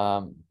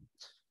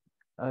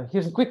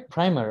 Here's a quick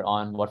primer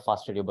on what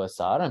fast radio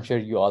bursts are. I'm sure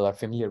you all are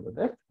familiar with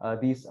it.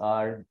 These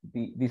are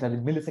the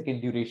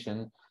millisecond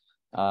duration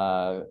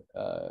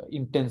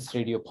intense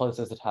radio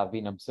pulses that have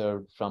been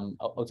observed from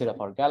outside of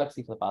our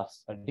galaxy for the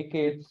past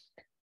decade.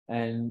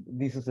 And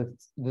this is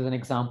an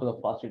example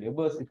of fast radio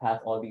burst. It has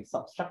all these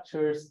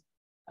substructures,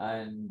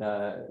 and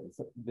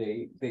so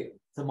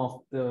some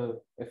of the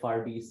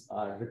FRBs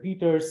are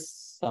repeaters,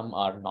 some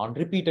are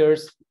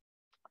non-repeaters.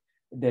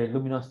 Their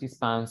luminosity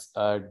spans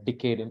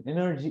decade in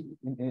energy,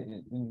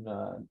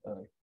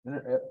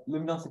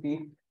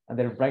 luminosity, and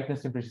their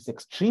brightness temperature is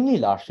extremely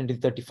large,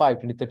 2035,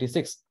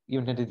 2036,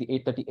 even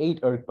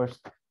 2838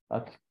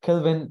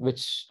 Kelvin,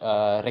 which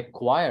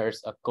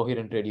requires a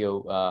coherent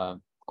radio,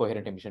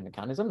 coherent emission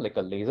mechanism, like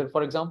a laser,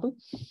 for example.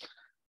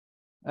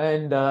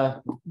 And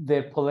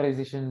their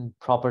polarization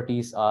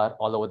properties are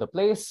all over the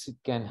place. It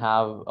can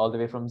have all the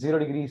way from 0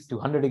 degrees to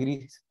 100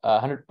 degrees,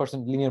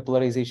 100% linear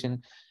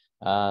polarization.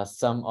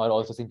 Some are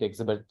also seen to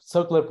exhibit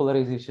circular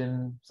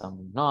polarization,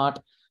 some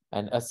not.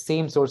 And a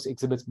same source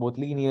exhibits both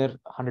linear,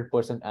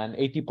 100% and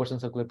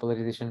 80% circular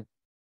polarization.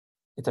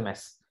 It's a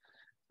mess.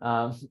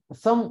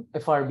 Some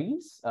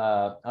FRBs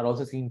are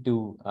also seen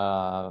to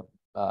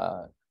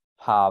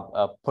have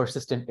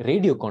persistent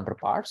radio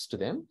counterparts to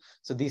them.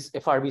 So these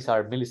FRBs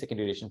are millisecond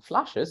duration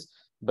flashes,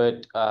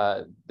 but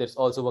there's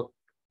also a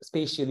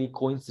spatially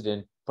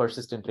coincident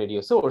persistent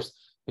radio source,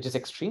 which is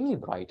extremely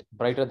bright,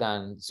 brighter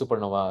than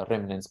supernova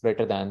remnants,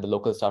 brighter than the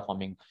local star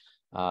forming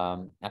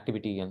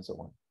activity and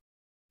so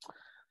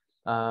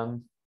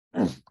on.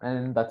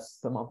 And that's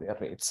some of their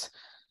rates.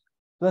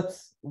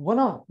 That's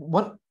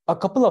a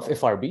couple of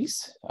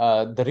FRBs.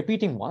 The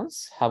repeating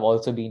ones have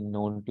also been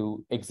known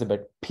to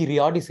exhibit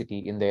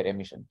periodicity in their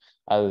emission.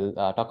 I'll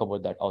talk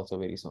about that also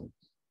very soon.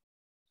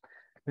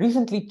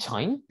 Recently,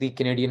 CHIME, the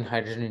Canadian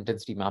Hydrogen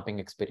Intensity Mapping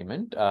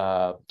Experiment,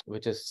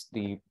 which is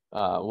the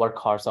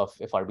workhorse of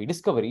FRB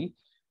discovery,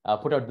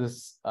 put out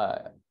this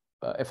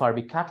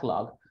FRB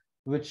catalog,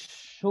 which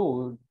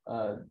showed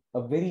a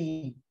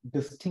very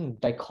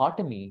distinct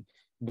dichotomy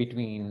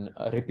between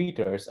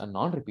repeaters and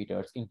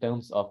non-repeaters in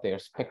terms of their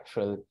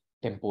spectral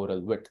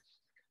temporal width.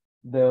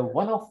 The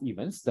one-off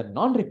events, the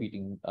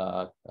non-repeating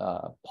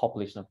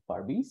population of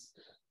FRBs,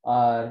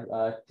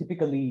 are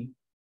typically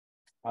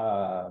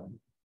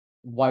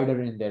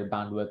wider in their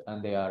bandwidth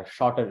and they are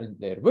shorter in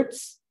their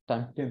widths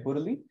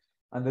temporally.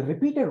 And the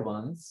repeater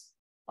ones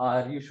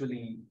are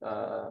usually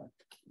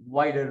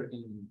wider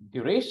in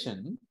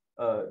duration.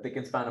 They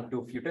can span up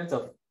to a few tenths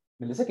of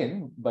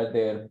millisecond, but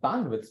their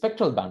bandwidth,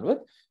 spectral bandwidth,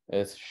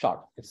 is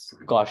short. It's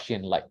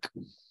Gaussian-like.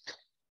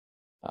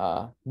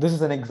 This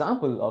is an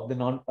example of the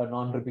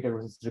non-repeater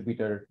versus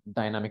repeater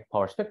dynamic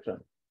power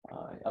spectrum.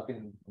 Up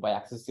in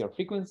y-axis your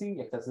frequency,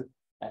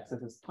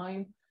 x-axis is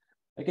time.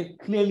 I can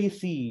clearly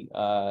see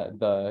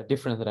the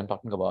difference that I'm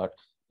talking about.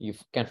 You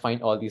can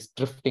find all these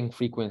drifting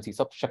frequency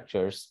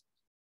substructures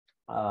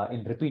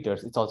in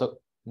repeaters. It's also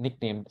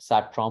nicknamed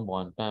sat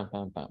trombone. Bam,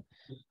 bam,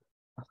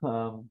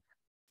 bam.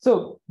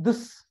 So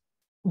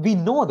we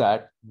know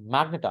that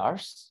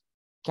magnetars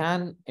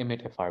can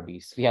emit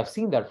FRBs. We have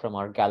seen that from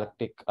our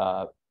galactic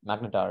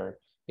magnetar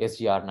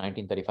SGR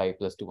 1935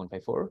 plus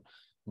 2154.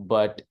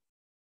 But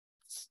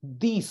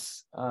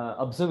these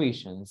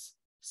observations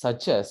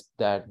suggest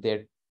that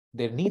there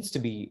needs to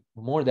be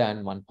more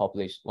than one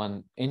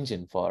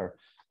engine for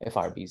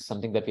FRBs,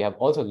 something that we have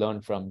also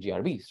learned from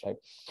GRBs, right?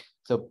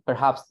 So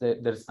perhaps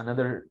there's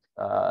another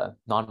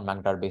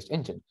non-magnetar based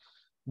engine.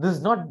 This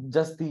is not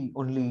just the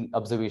only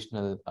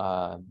observational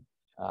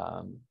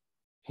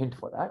hint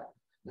for that.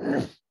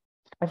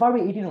 FRB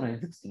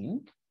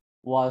 180916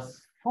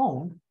 was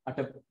found at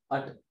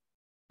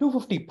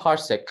 250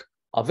 parsec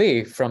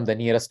away from the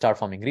nearest star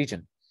forming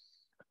region.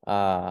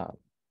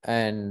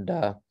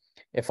 FRB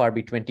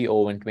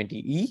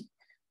 200120E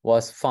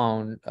was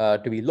found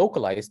to be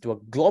localized to a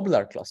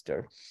globular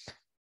cluster,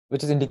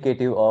 which is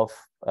indicative of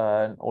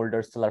an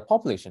older stellar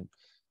population.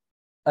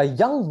 A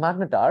young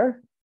magnetar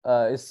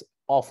is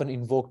often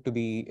invoked to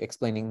be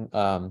explaining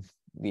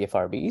the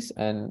FRBs,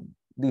 and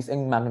these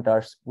young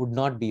magnetars would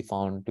not be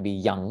found to be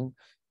young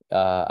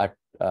at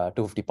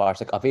 250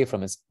 parsec away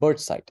from its birth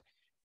site.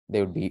 They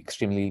would be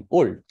extremely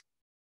old.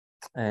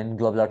 And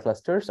globular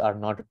clusters are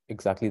not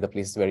exactly the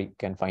places where you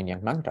can find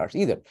young magnetars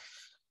either.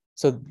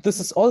 So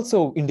this is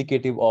also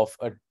indicative of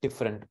a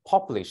different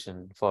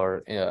population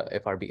for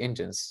FRB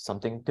engines,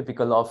 something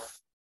typical of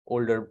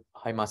older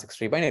high mass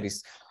X-ray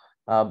binaries,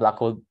 black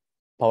hole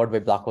powered by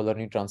black hole or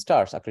neutron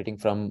stars accreting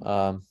from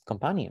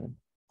companion.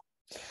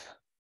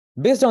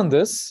 Based on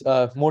this,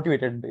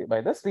 motivated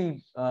by this,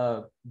 we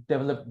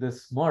developed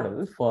this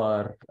model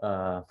for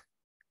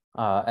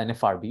an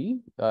FRB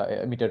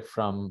emitted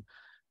from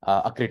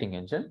accreting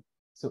engine.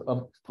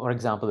 So, for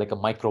example, like a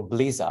micro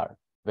blazar,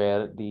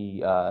 where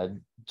the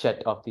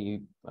jet of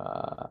the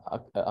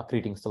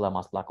accreting stellar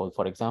mass black hole,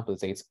 for example,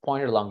 say it's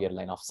pointed along your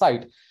line of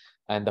sight,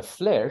 and the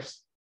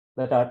flares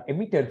that are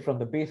emitted from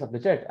the base of the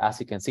jet, as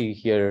you can see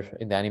here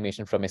in the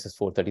animation from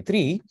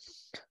SS433,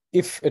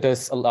 if it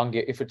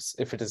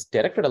is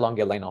directed along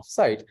your line of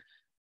sight,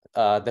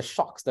 the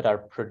shocks that are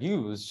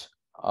produced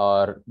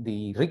or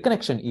the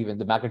reconnection event,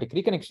 the magnetic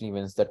reconnection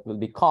events that will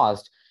be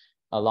caused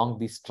along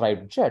the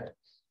striped jet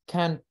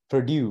can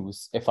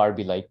produce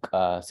FRB-like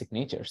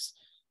signatures.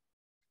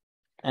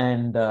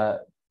 And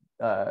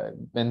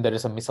when there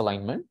is a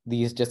misalignment,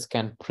 these jets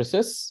can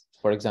precess,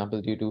 for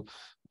example, due to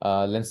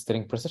lens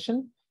steering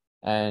precision,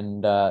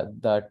 and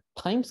the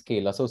time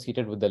scale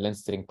associated with the lens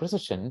steering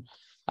precision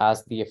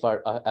as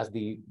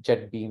the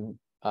jet beam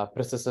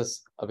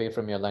precesses away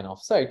from your line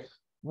of sight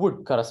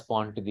would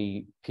correspond to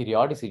the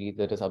periodicity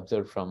that is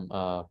observed from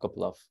a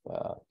couple of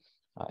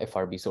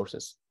FRB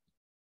sources.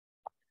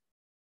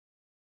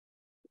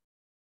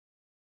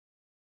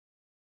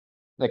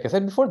 Like I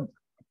said before,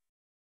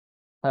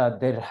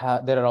 there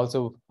are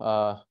also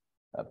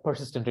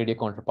persistent radio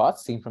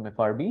counterparts seen from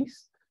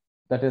FRBs.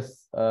 That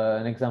is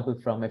an example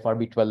from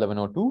FRB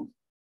 121102.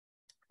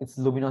 Its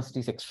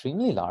luminosity is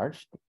extremely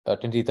large,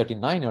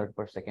 2039 erg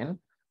per second,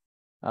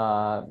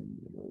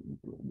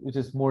 which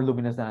is more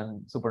luminous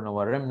than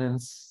supernova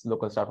remnants,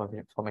 local star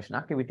formation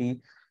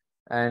activity.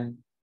 And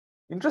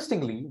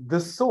interestingly,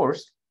 this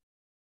source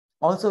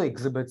also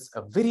exhibits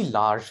a very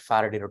large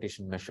Faraday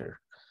rotation measure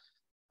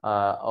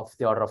of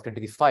the order of 10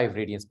 to the 5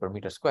 radians per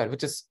meter square,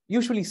 which is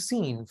usually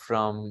seen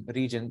from a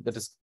region that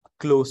is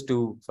close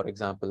to, for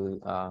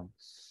example,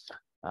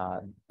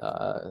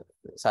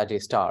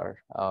 Sagittarius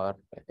star or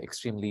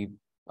extremely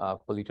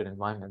polluted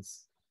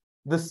environments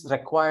This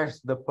requires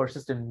the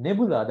persistent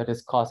nebula that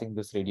is causing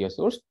this radio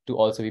source to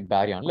also be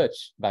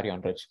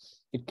baryon-rich.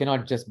 It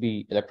cannot just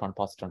be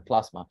electron-positron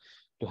plasma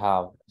to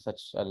have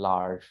such a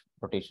large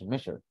rotation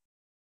measure.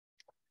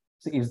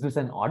 So is this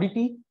an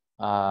oddity?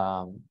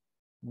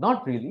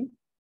 Not really.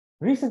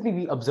 Recently,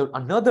 we observed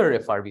another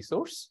FRB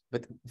source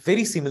with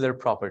very similar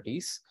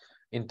properties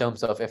in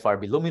terms of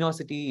FRB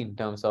luminosity, in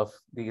terms of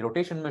the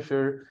rotation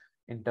measure,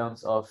 in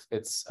terms of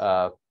its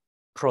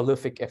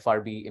prolific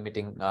FRB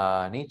emitting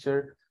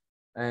nature.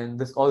 And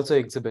this also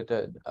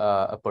exhibited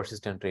a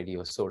persistent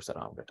radio source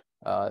around it.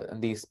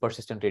 And these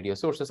persistent radio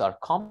sources are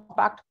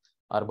compact,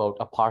 are about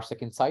a parsec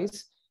in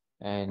size.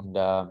 And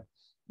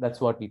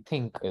that's what we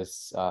think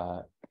is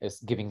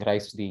giving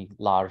rise to the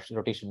large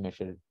rotation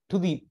measure, to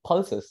the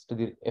pulses, to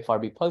the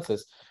FRB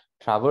pulses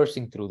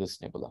traversing through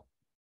this nebula.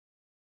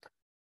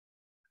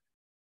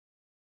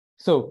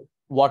 So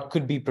what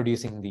could be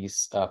producing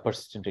these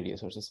persistent radio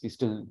sources? We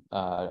still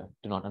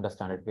do not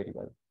understand it very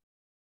well.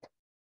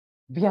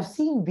 We have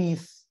seen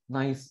these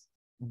nice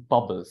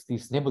bubbles,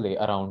 these nebulae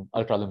around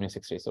ultraluminous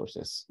X-ray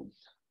sources.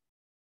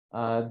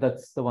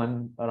 That's the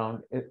one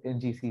around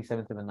NGC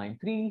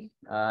 7793,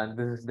 and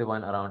this is the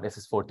one around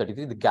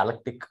SS433, the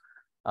galactic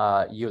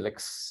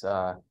Ulix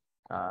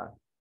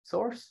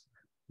source,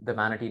 the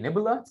Manatee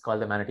Nebula. It's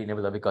called the Manatee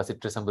Nebula because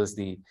it resembles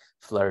the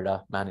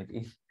Florida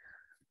manatee.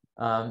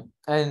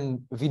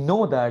 And we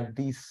know that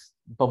these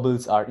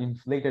bubbles are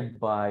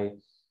inflated by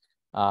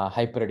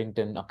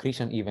hyper-Eddington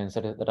accretion events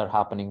that are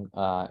happening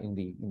in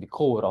the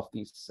core of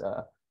these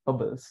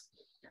bubbles.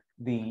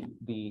 The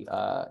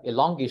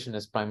elongation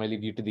is primarily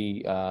due to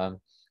the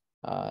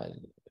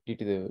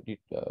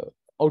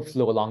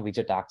outflow along the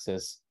jet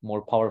axis,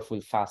 more powerful,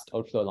 fast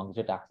outflow along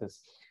the jet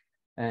axis,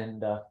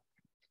 and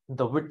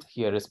the width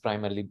here is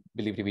primarily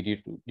believed to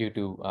be due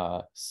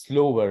to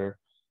slower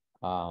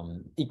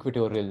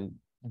equatorial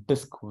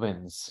disk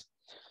winds.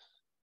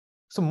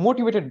 So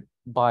motivated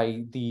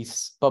by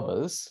these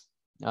bubbles,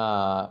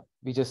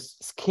 we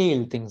just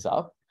scale things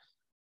up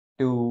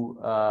to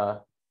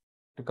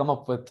come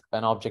up with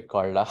an object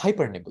called a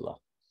hypernebula.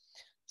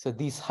 So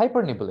these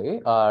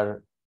hypernebulae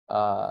are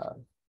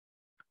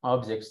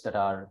objects that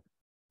are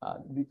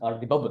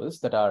the bubbles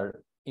that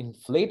are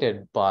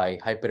inflated by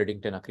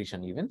hyper-Eddington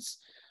accretion events,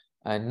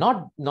 and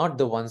not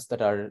the ones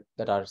that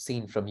are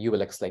seen from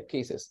ULX-like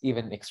cases,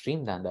 even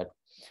extreme than that,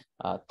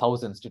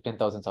 thousands to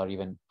 10,000s or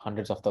even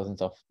hundreds of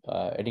thousands of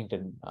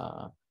Eddington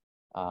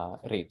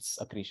rates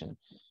accretion.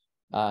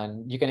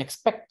 And you can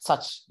expect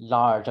such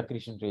large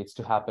accretion rates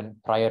to happen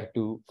prior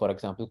to, for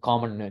example,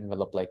 common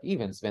envelope-like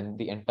events, when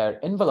the entire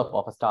envelope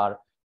of a star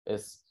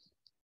is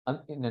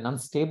in an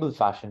unstable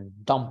fashion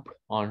dumped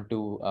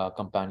onto a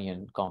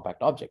companion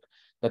compact object.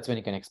 That's when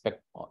you can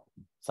expect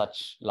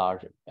such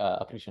large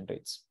accretion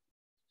rates.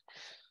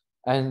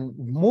 And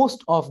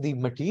most of the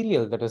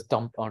material that is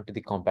dumped onto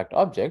the compact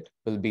object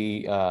will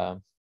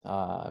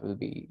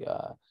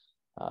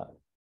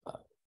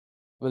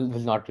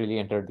not really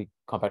enter the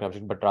compact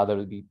object, but rather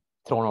will be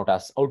thrown out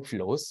as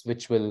outflows,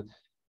 which will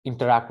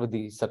interact with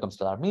the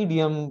circumstellar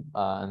medium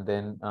and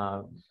then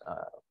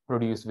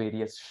produce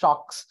various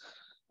shocks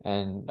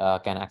and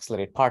can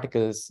accelerate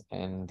particles.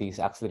 And these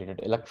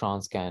accelerated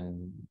electrons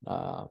can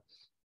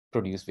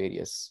produce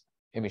various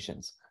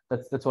emissions.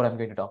 That's what I'm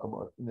going to talk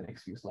about in the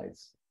next few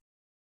slides.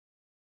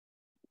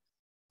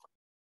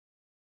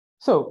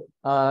 So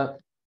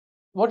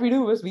what we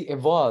do is we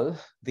evolve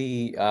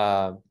the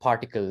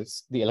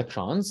particles, the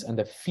electrons, and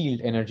the field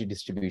energy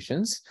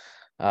distributions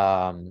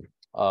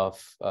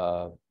of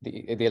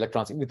the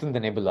electrons within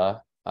the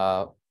nebula,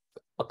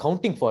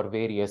 accounting for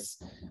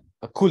various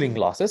cooling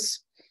losses.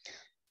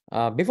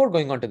 Before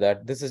going on to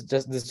that, this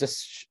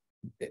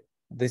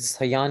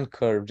Haiyan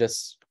curve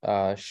just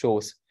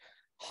shows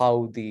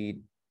how the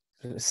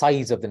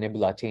size of the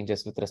nebula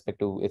changes with respect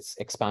to its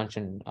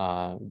expansion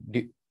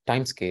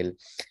time scale.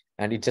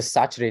 And it just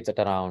saturates at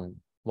around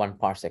 1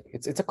 parsec.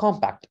 It's a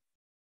compact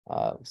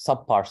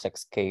sub-parsec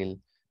scale,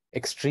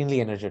 extremely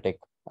energetic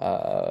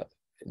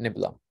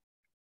nebula.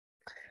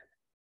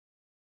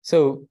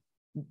 So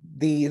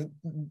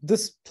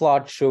this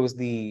plot shows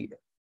the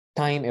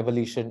time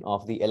evolution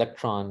of the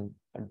electron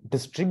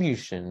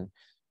distribution,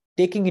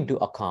 taking into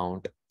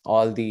account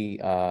all the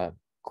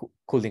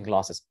cooling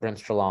losses,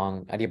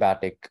 Bremsstrahlung,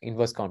 adiabatic,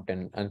 inverse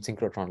Compton, and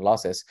synchrotron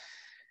losses.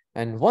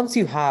 And once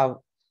you have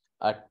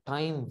a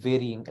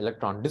time-varying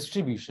electron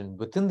distribution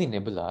within the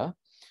nebula,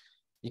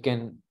 you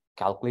can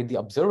calculate the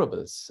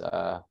observables,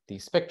 the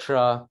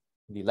spectra,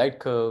 the light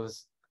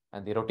curves,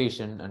 and the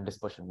rotation and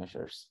dispersion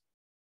measures.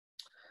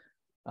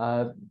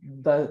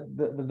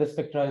 The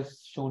spectra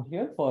is shown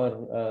here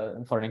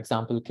for an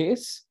example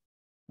case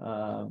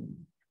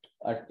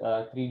at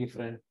 3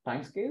 different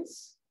time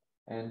scales,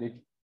 and it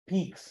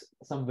peaks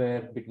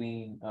somewhere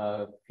between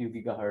a few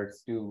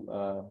gigahertz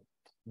to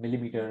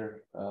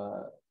millimeter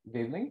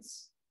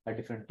wavelengths at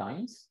different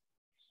times.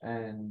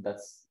 And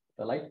that's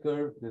the light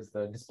curve. This is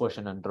the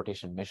dispersion and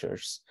rotation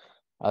measures.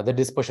 The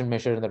dispersion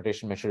measure and the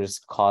rotation measure is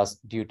caused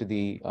due to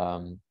the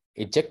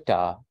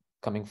ejecta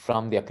coming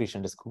from the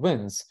accretion disk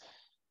winds,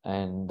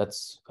 and that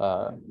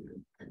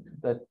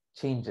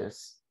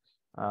changes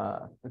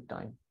with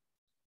time.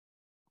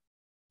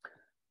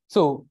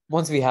 So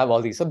once we have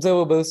all these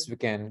observables, we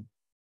can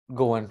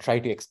go and try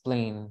to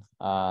explain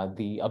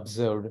the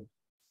observed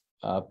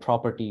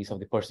properties of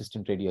the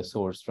persistent radio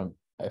source from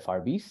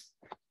FRBs.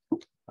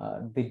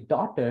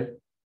 The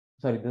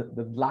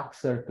black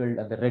circled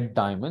and the red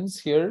diamonds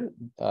here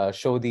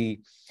show the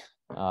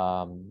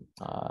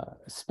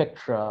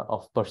spectra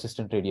of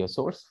persistent radio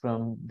source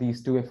from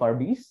these two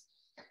FRBs,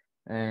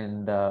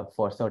 and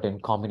for certain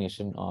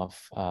combination of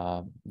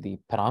the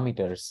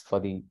parameters for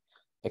the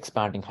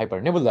expanding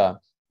hypernebula,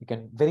 you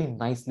can very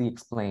nicely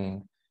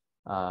explain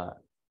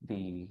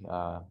the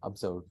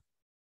observed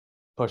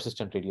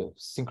persistent radio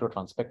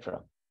synchrotron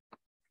spectra.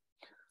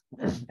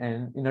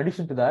 And in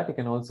addition to that, you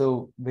can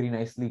also very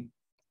nicely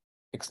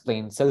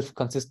explain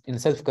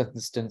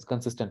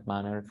consistent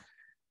manner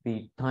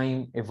the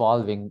time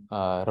evolving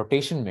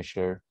rotation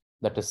measure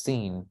that is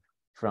seen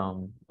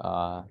from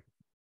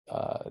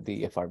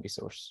the FRB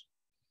source.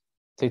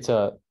 So it's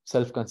a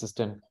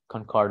self-consistent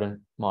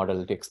concordant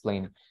model to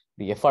explain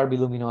the FRB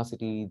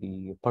luminosity,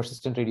 the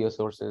persistent radio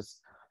sources,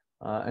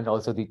 and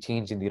also the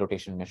change in the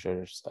rotation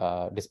measures,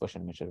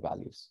 dispersion measure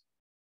values.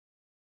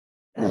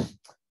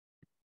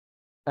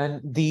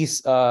 And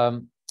these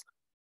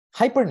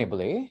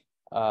hypernebulae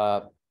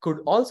could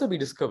also be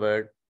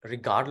discovered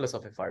regardless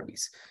of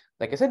FRBs.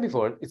 Like I said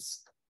before,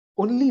 it's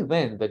only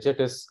when the jet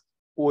is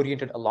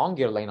oriented along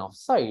your line of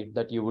sight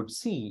that you would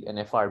see an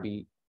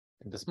FRB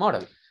in this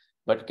model.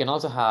 But you can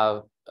also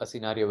have a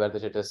scenario where the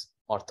jet is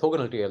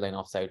orthogonal to your line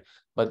of sight,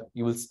 but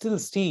you will still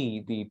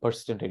see the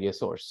persistent radio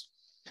source.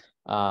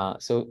 We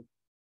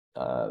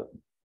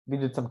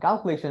did some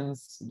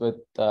calculations with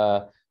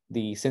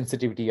the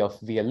sensitivity of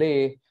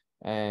VLA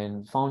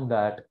and found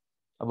that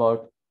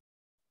about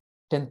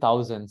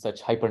 10,000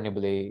 such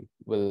hypernebulae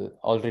will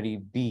already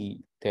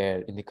be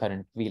there in the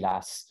current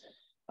VLAS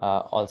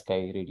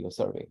all-sky radio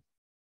survey.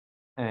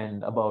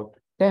 And about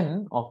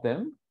 10 of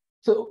them,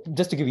 so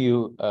just to give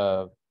you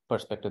a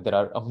perspective, there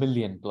are 1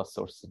 million plus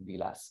sources in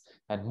VLAS,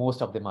 and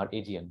most of them are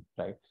AGN,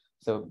 right?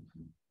 So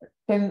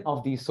 10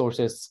 of these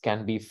sources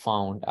can be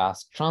found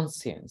as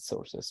transient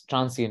sources,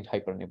 transient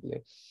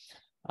hypernebulae.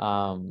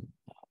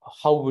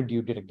 How would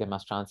you detect them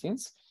as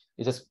transients?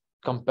 You just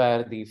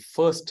compare the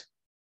first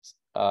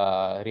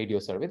radio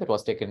survey that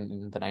was taken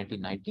in the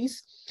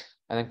 1990s,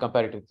 and then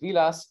compare it with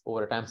VLAS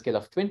over a time scale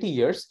of 20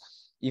 years.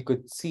 You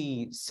could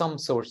see some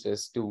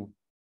sources to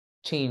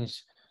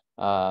change,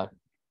 to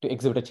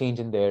exhibit a change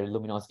in their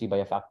luminosity by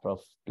a factor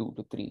of 2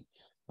 to 3,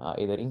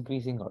 either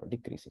increasing or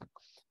decreasing.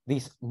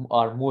 These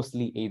are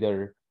mostly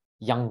either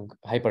young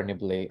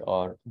hypernebulae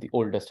or the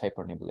oldest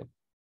hypernebulae.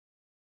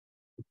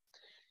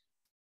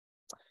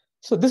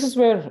 So this is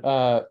where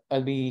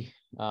I'll be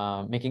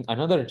making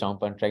another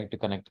jump and trying to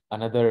connect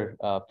another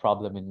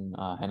problem in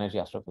energy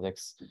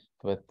astrophysics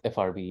with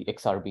FRB,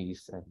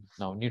 XRBs, and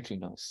now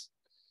neutrinos.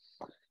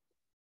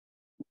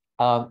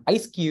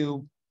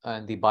 IceCube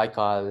and the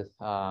Baikal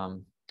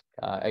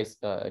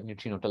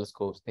neutrino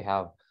telescopes, they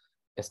have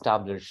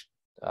established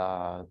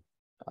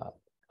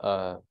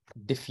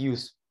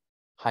diffuse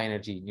high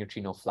energy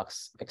neutrino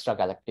flux,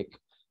 extragalactic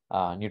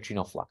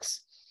neutrino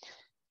flux.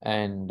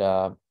 And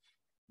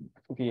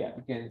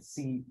you can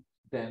see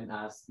them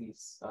as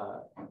these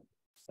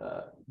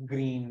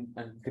green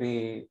and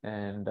gray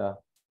and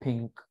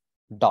pink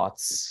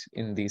dots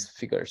in these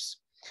figures.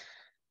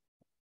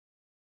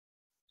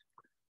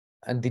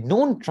 And the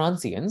known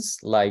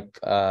transients like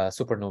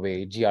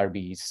supernovae,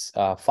 GRBs,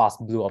 fast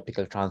blue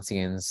optical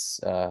transients,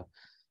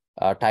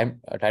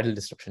 tidal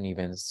disruption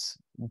events,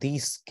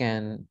 these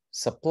can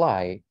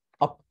supply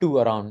up to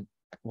around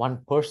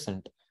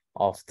 1%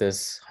 of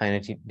this high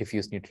energy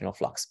diffuse neutrino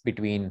flux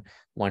between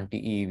 1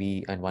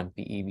 TeV and 1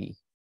 PeV.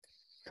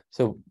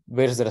 So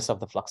where is the rest of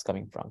the flux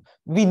coming from?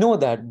 We know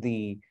that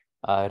the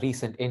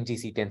recent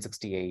NGC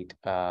 1068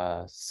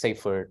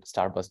 Seyfert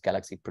starburst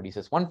galaxy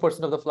produces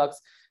 1% of the flux,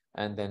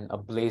 and then a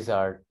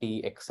Blazar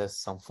TXS,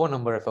 some phone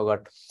number I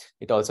forgot,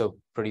 it also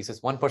produces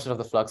 1% of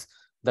the flux.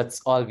 That's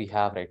all we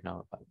have right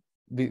now.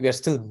 We are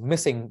still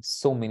missing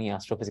so many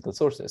astrophysical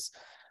sources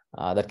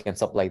that can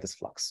supply this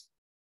flux.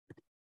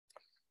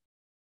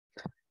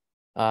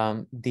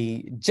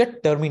 The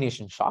jet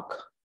termination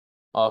shock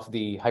of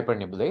the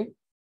hypernebulae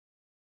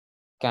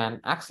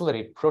can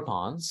accelerate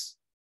protons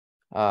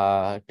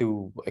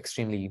to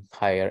extremely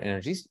higher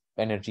energies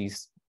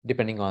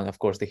depending on, of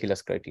course, the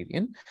Hillas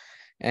criterion.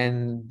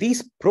 And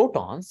these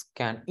protons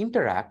can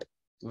interact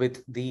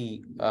with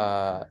the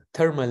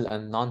thermal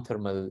and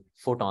non-thermal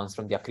photons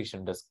from the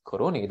accretion disk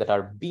coronae that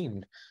are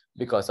beamed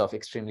because of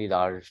extremely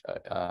large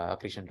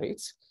accretion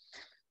rates.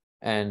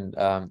 And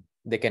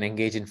they can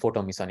engage in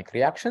photomasonic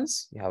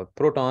reactions. You have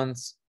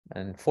protons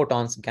and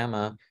photons,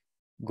 gamma,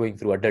 going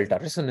through a delta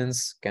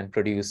resonance, can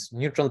produce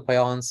neutral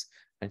pions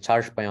and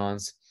charged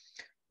pions.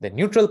 The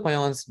neutral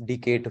pions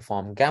decay to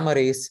form gamma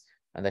rays,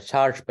 and the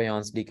charged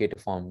pions decay to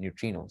form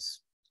neutrinos.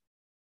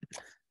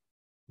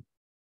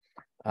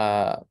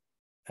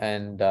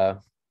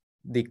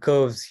 the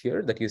curves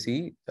here that you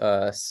see,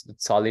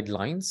 solid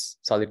lines,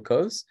 solid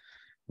curves,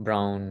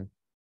 brown,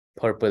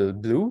 purple,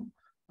 blue,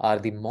 are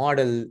the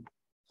model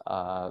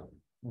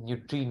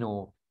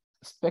neutrino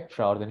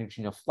spectra or the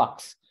neutrino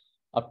flux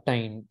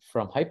obtained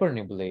from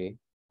hypernebulae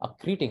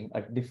accreting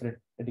at different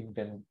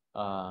Eddington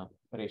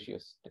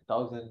ratios,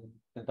 10,000,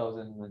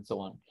 10,000, and so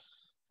on,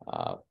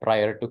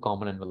 prior to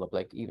common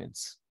envelope-like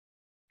events.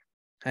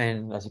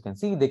 And as you can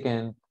see, they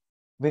can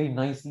very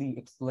nicely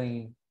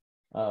explain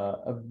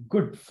a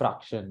good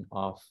fraction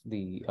of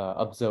the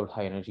observed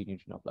high-energy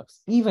neutrino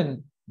flux,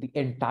 even the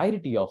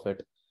entirety of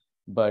it.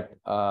 But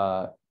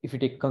if you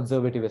take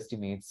conservative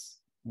estimates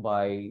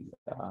by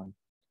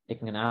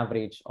taking an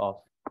average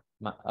of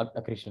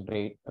accretion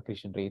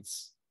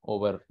rates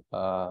over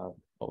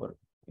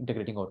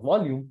integrating over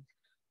volume,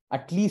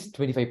 at least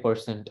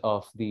 25%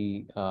 of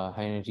the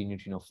high-energy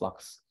neutrino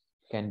flux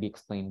can be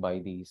explained by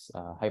these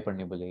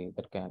hypernebulae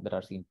that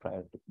are seen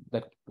prior to,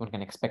 that one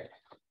can expect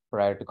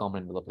prior to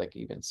common envelope-like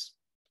events.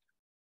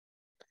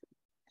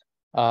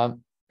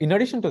 In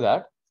addition to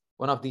that,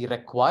 one of the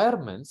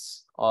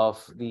requirements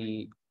of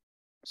the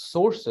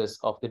sources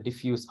of the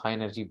diffuse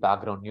high-energy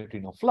background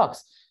neutrino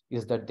flux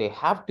is that they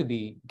have to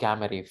be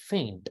gamma ray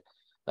faint.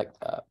 Like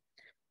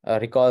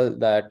recall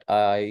that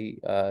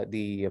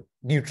the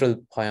neutral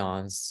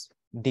pions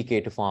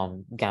decay to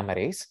form gamma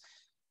rays.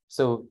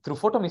 So through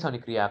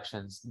photomasonic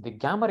reactions, the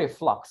gamma ray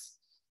flux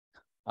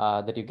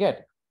that you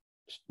get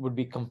would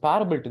be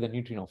comparable to the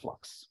neutrino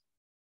flux.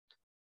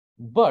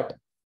 But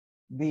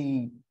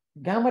the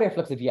gamma ray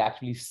flux that you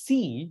actually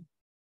see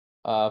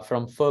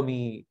from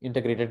Fermi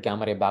integrated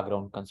gamma ray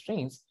background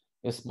constraints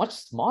is much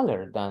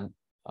smaller than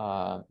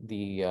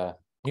the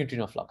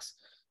neutrino flux.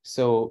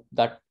 So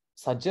that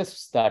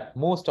suggests that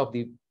most of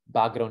the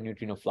background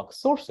neutrino flux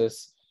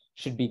sources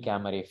should be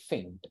gamma ray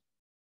faint.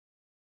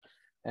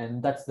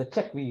 And that's the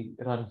check we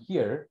run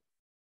here.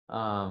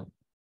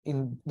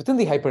 Within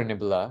the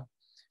hypernebula,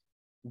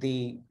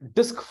 the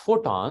disk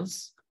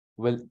photons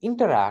will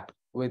interact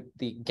with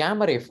the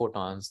gamma ray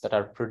photons that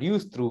are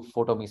produced through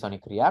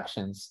photomasonic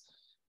reactions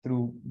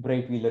through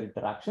Bright-Wheeler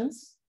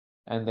interactions,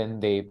 and then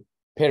they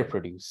pair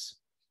produce.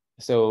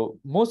 So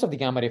most of the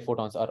gamma ray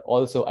photons are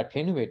also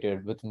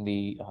attenuated within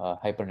the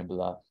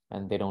hypernebula,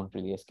 and they don't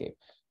really escape,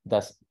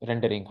 thus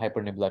rendering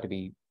hypernebula to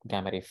be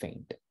gamma ray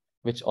faint,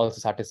 which also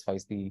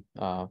satisfies the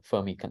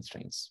Fermi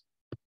constraints.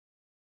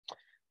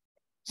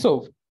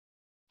 So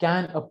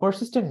can a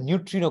persistent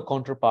neutrino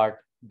counterpart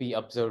be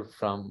observed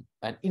from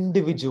an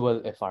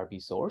individual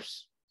FRB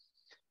source?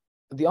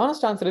 The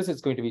honest answer is it's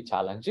going to be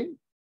challenging,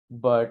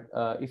 but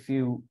if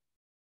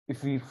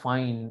we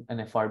find an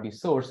FRB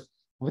source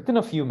within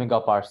a few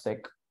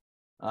megaparsec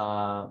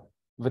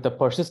with a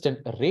persistent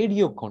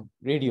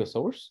radio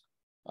source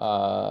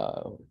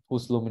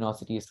whose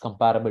luminosity is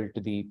comparable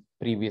to the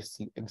previous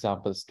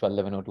examples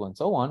 121102 and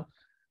so on,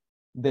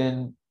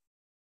 then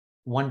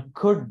one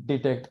could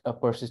detect a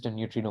persistent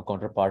neutrino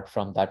counterpart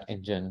from that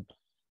engine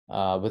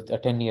with a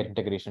 10-year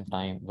integration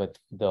time with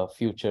the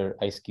future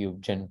IceCube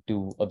Gen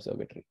 2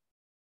 observatory.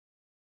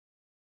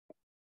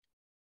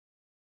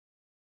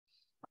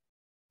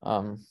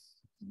 I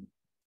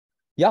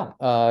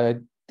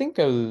think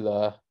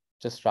I'll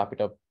just wrap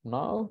it up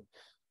now.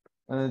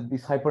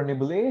 These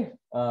hypernebulae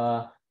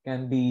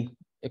can be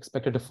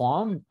expected to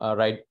form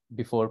right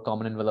before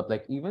common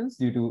envelope-like events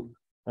due to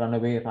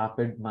runaway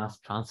rapid mass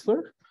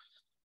transfer.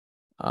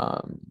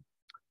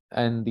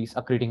 And these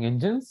accreting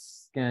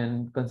engines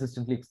can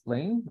consistently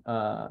explain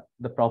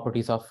the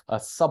properties of a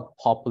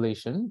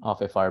subpopulation of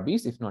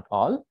FRBs, if not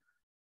all,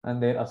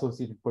 and their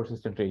associated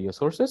persistent radio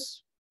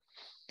sources.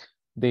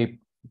 They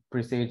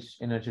presage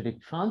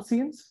energetic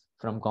transients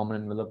from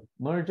common envelope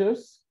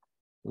mergers,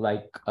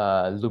 like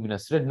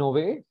luminous red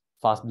novae,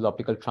 fast blue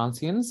optical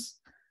transients,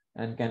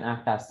 and can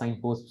act as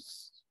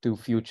signposts to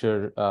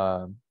future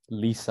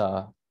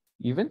LISA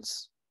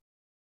events.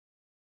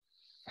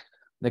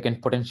 They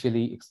can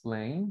potentially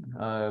explain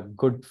a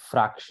good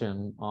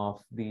fraction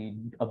of the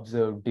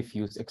observed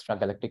diffuse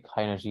extragalactic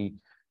high energy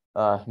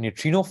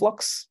neutrino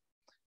flux.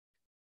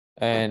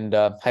 And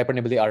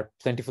hypernebulae are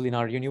plentiful in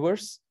our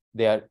universe.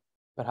 They are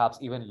perhaps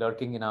even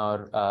lurking in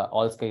our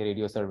all-sky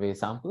radio survey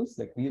samples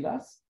like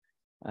VLAS,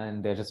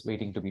 and they're just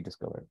waiting to be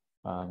discovered.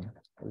 I'll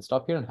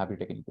stop here and happy to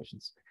take any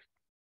questions.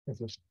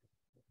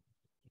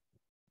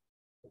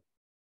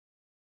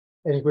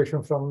 Any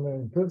question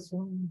from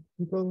person,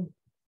 people?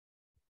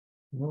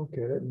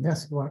 Okay, let me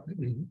ask one.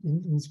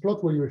 In this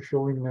plot where you were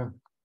showing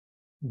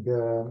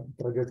the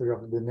trajectory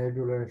of the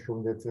nebula,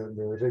 showing that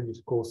the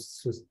radius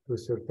goes to a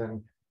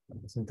certain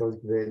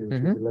asymptotic value,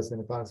 which is less than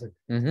a parsec.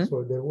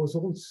 So there was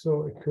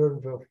also a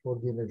curve for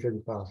the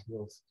energetic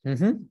particles.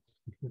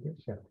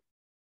 Yeah.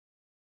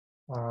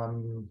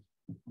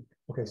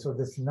 Okay, so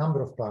this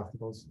number of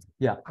particles.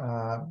 Yeah.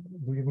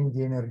 Do you mean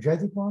the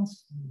energetic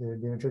ones, the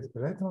energetic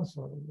electrons,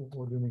 or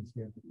what do you mean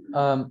here?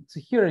 So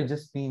here I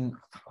just mean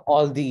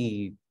all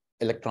the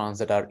electrons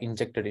that are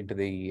injected into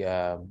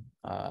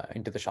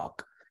the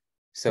shock.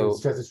 So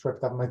it's just a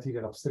swept up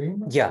material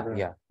upstream? Yeah,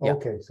 yeah.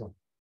 Okay, so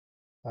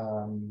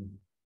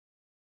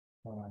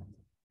All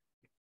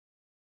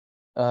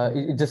right.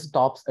 It just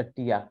stops at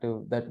T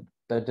active.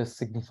 That just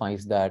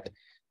signifies that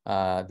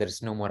there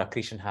is no more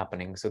accretion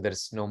happening. So there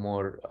is no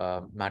more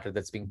matter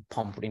that's being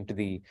pumped into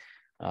the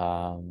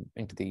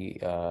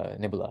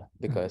nebula,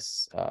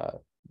 because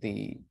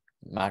the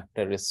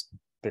matter is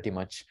pretty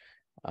much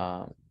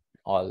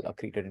all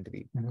accreted into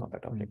the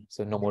compact object.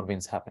 So no more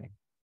winds happening.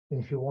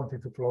 If you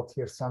wanted to plot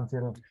here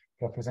something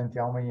representing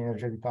how many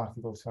energetic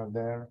particles are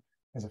there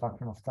as a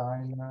function of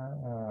time,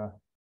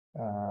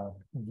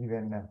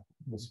 given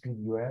the speed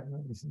you have,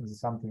 is it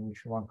something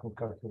which one could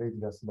calculate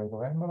just by the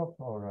envelope,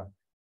 or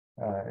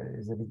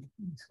is it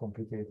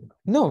complicated?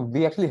 No,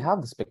 we actually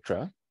have the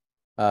spectra,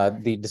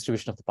 the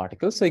distribution of the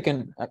particles. So you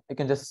can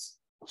just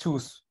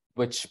choose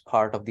which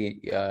part of the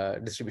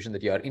distribution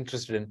that you are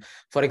interested in.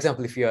 For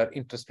example, if you are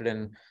interested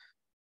in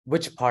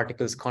which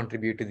particles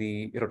contribute to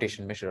the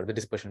rotation measure or the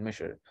dispersion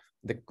measure,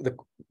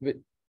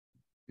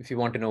 if you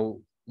want to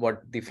know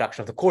what the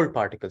fraction of the cold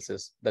particles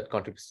is that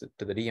contributes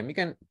to the DM, you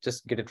can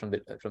just get it from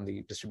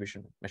the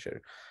distribution measure,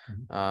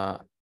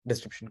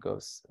 distribution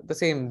curves. The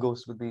same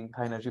goes with the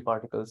high energy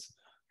particles.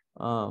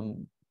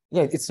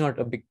 Yeah, it's not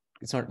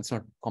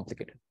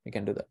complicated. You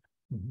can do that.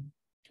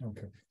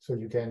 Okay, so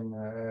you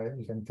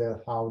can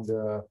tell how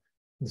the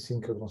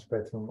synchrotron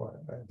spectrum,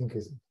 I think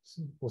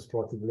was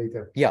plotted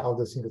later. Yeah, how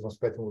the synchrotron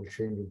spectrum will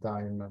change with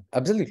time.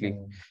 Absolutely,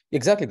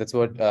 exactly. That's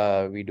what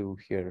we do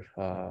here.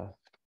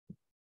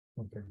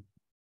 Okay.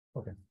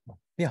 Okay.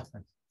 Yeah.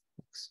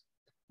 Thanks.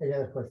 Any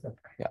other question?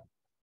 Yeah.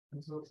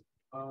 And so,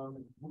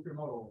 with your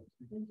model,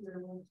 do you think you're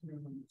able to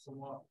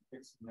somewhat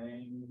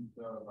explain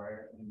the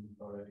variation in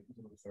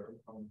polarization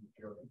observed from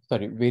the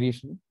Sorry,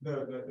 variation?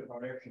 The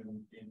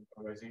variation in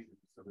polarization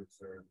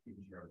observed in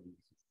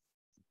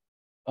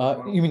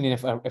You mean in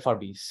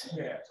FRBs?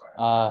 Yeah,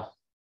 sorry.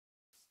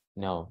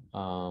 No.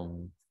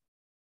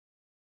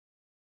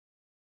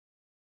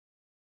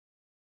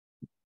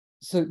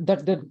 So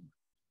that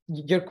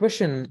your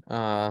question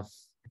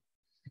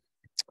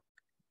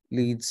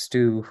leads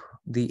to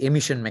the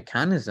emission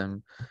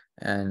mechanism,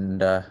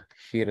 and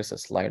here is a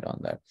slide on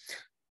that.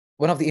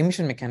 One of the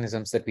emission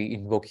mechanisms that we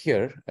invoke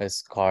here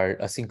is called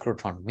a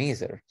synchrotron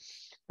maser,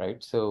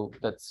 right? So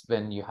that's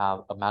when you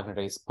have a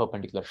magnetized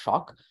perpendicular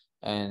shock,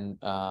 and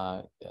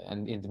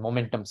in the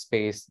momentum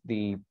space,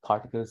 the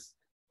particles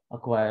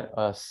acquire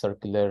a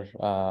circular,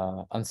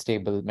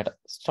 unstable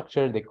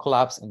structure. They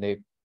collapse and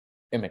they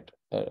emit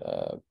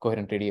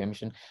coherent radio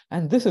emission,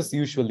 and this is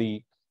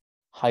usually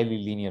highly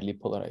linearly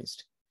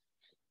polarized.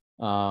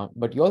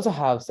 But you also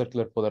have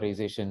circular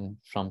polarization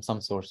from some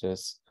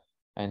sources,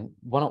 and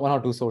one or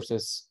two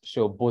sources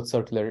show both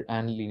circular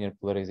and linear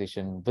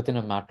polarization within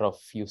a matter of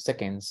few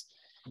seconds.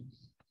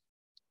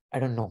 I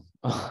don't know.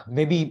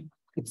 Maybe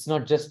it's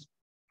not just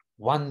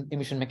one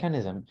emission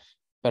mechanism.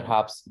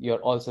 Perhaps you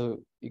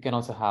can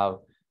also have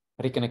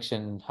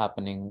reconnection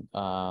happening,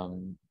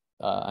 and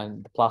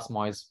the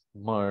plasmoids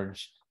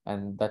merge,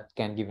 and that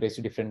can give rise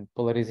to different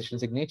polarization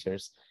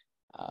signatures.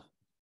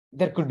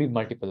 There could be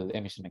multiple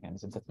emission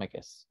mechanisms. That's my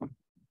guess.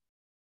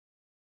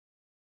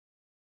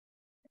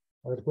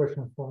 Other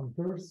question from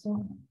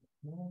person?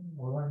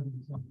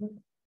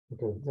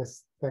 Okay,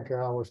 let's thank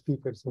our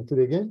speakers for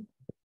today again.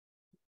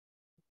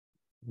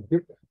 Thank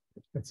you.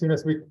 And see you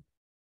next week.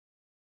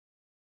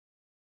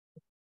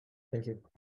 Thank you.